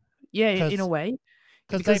 Yeah. Yeah, in a way.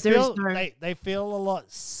 because Because there is no. they feel a lot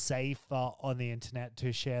safer on the internet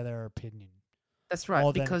to share their opinion That's right.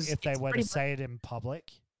 more than Because if they it's were to pretty say it in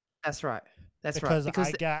public. That's right. That's Because right.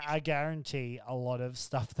 Because I guarantee a lot of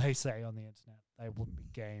stuff they say on the internet they wouldn't be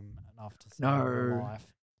game enough to say in real No. life.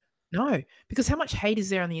 No, because how much hate is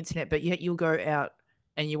there on the internet? But yet you'll go out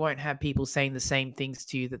and you won't have people saying the same things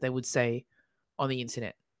to you that they would say on the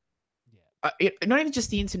internet. Yeah. Not even just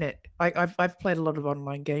the internet. I've played a lot of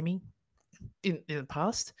online gaming in the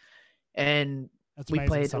past, and It's we amazing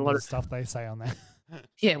played a some lot of the of stuff they say on there.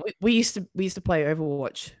 yeah. We used to play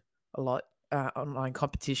Overwatch a lot, online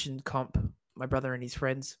competition comp. My brother and his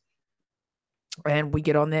friends, and we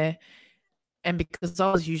get on there. And because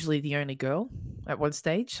I was usually the only girl at one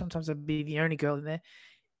stage, sometimes I'd be the only girl in there.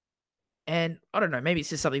 And I don't know, maybe it's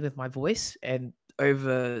just something with my voice and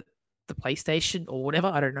over the PlayStation or whatever.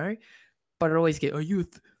 I don't know. But I'd always get, are you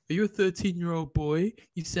a 13-year-old boy?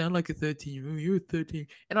 You sound like a 13-year-old. You're a 13.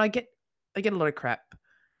 And I get a lot of crap.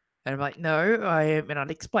 And I'm like, no, I am. And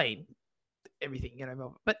I'd explain everything,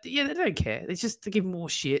 But yeah, they don't care. It's just to give more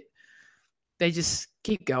shit. They just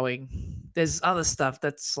keep going. There's other stuff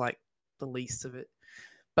that's like the least of it.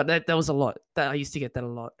 But that was a lot. That I used to get that a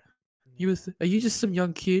lot. Are you just some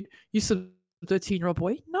young kid? You some 13-year-old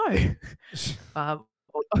boy? No.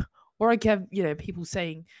 Or, or I have people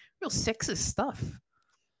saying real sexist stuff.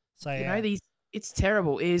 So yeah, It's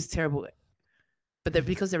terrible. It is terrible. But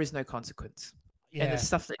because there is no consequence, and the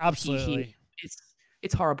stuff that you hear, absolutely.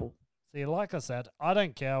 it's horrible. See, like I said, I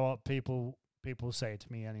don't care what people say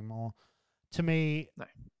to me anymore. To me, No.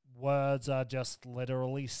 words are just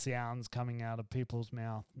literally sounds coming out of people's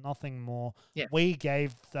mouth, nothing more. Yeah. We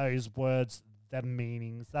gave those words the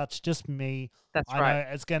meanings. That's just me. That's I right.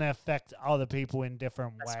 know it's going to affect other people in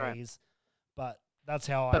different That's right. ways, but that's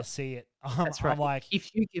how I see it. That's right. I'm like,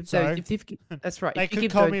 if you give so? that's right. they If you could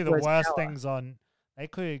give call those me the words worst power, things on. They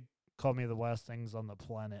could call me the worst things on the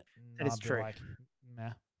planet. And That is I'd be true. like,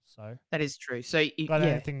 meh. So, that is true. So got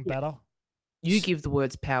anything better? you give the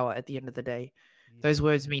words power at the end of the day. Yeah. Those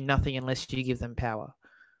words mean nothing unless you give them power.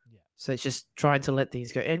 Yeah. So it's just trying to let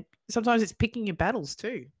things go. And sometimes it's picking your battles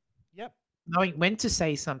too. Yep. Knowing when to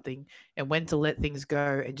say something and when to let things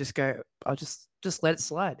go and just go, I'll just let it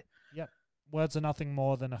slide. Yep. Words are nothing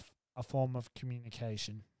more than a form of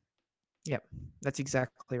communication. Yep. That's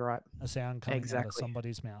exactly right. A sound coming out of Exactly.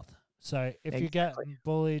 somebody's mouth. So if you get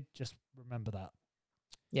bullied, just remember that.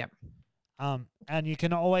 Yep. And you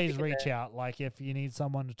can always reach out. Like if you need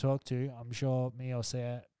someone to talk to, I'm sure me or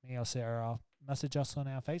Sarah message us on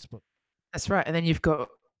our Facebook. That's right. And then you've got,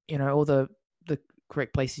 all the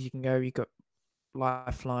correct places you can go. You've got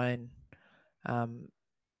Lifeline,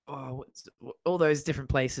 all those different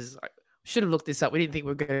places. I should have looked this up. We didn't think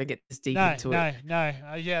we were going to get this deep into it. No.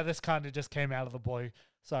 Yeah, this kind of just came out of the blue.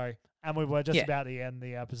 Sorry. And we were just about to end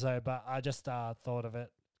the episode, but I just thought of it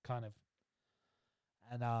kind of.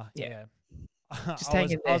 And yeah.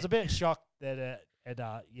 I was a bit shocked that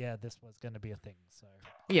this was going to be a thing. So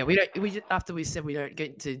yeah, we don't. We just, after we said we don't get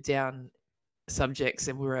into down subjects,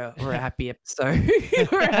 and we're a happy episode.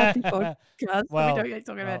 We're a happy podcast. Well, we don't get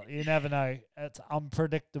talking about. you never know. It's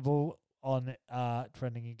unpredictable on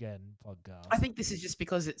Trending Again podcast. I think this is just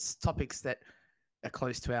because it's topics that are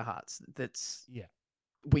close to our hearts. That's Yeah.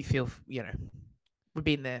 We feel, we've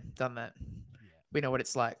been there, done that. Yeah. We know what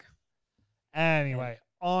it's like. Anyway,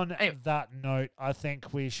 on that note, I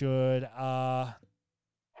think we should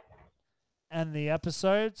end the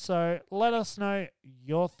episode. So let us know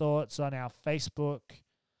your thoughts on our Facebook,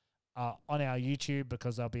 on our YouTube,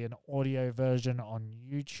 because there'll be an audio version on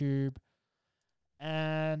YouTube,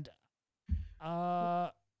 and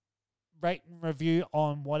rate and review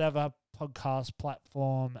on whatever podcast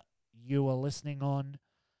platform you are listening on.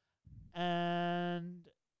 And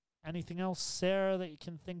anything else, Sarah, that you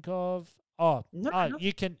can think of? Oh, No.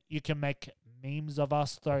 you can make memes of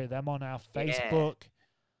us, throw them on our Facebook.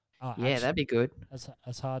 Yeah, that'd be good.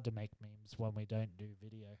 It's hard to make memes when we don't do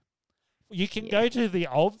video. You can go to the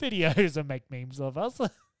old videos and make memes of us.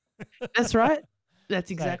 That's right.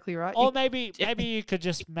 That's exactly right. Or maybe you could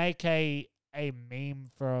just make a meme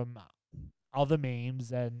from other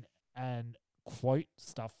memes and quote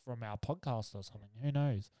stuff from our podcast or something. Who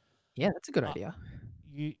knows? Yeah, that's a good idea.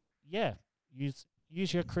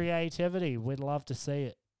 Use your creativity. We'd love to see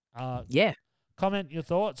it. Yeah. Comment your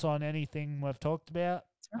thoughts on anything we've talked about.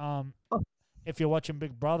 If you're watching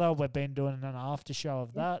Big Brother, we've been doing an after show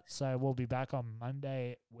of that, so we'll be back on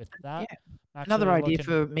Monday with that. Yeah. Another idea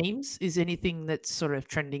for memes is anything that's sort of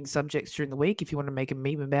trending subjects during the week. If you want to make a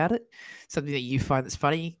meme about it, something that you find that's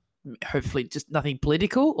funny, hopefully just nothing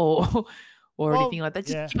political or anything like that.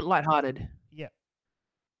 Just keep it lighthearted. Yeah.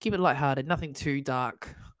 Keep it lighthearted, nothing too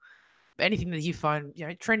dark. But anything that you find,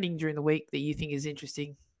 trending during the week that you think is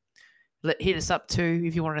interesting, hit us up too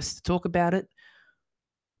if you want us to talk about it.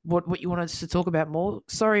 What you want us to talk about more.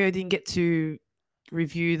 Sorry I didn't get to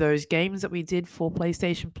review those games that we did for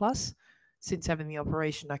PlayStation Plus. Since having the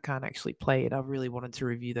operation, I can't actually play it. I really wanted to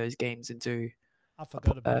review those games and do I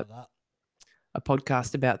forgot about that. A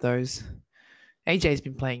podcast about those. AJ's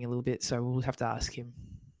been playing a little bit, so we'll have to ask him.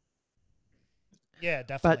 Yeah,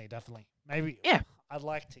 definitely. Maybe. Yeah. I'd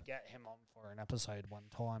like to get him on for an episode one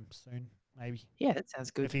time soon. Maybe. Yeah, that sounds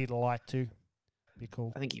good. If he'd like to, be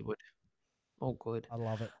cool. I think he would. All good. I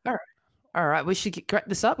love it. All right. We should wrap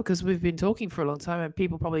this up because we've been talking for a long time and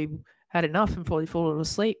people probably had enough and probably fallen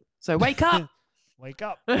asleep. So wake up. Wake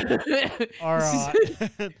up. All right.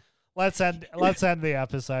 Let's end the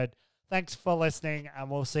episode. Thanks for listening,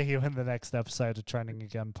 and we'll see you in the next episode of Trending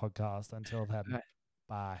Again podcast. Until then,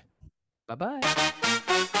 bye. Bye-bye.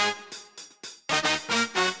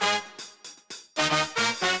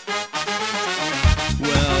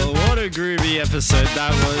 Well, what a groovy episode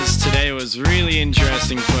that was. Today was really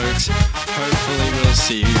interesting, folks. Hopefully we'll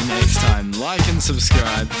see you next time. Like and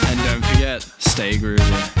subscribe, and don't forget, stay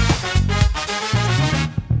groovy.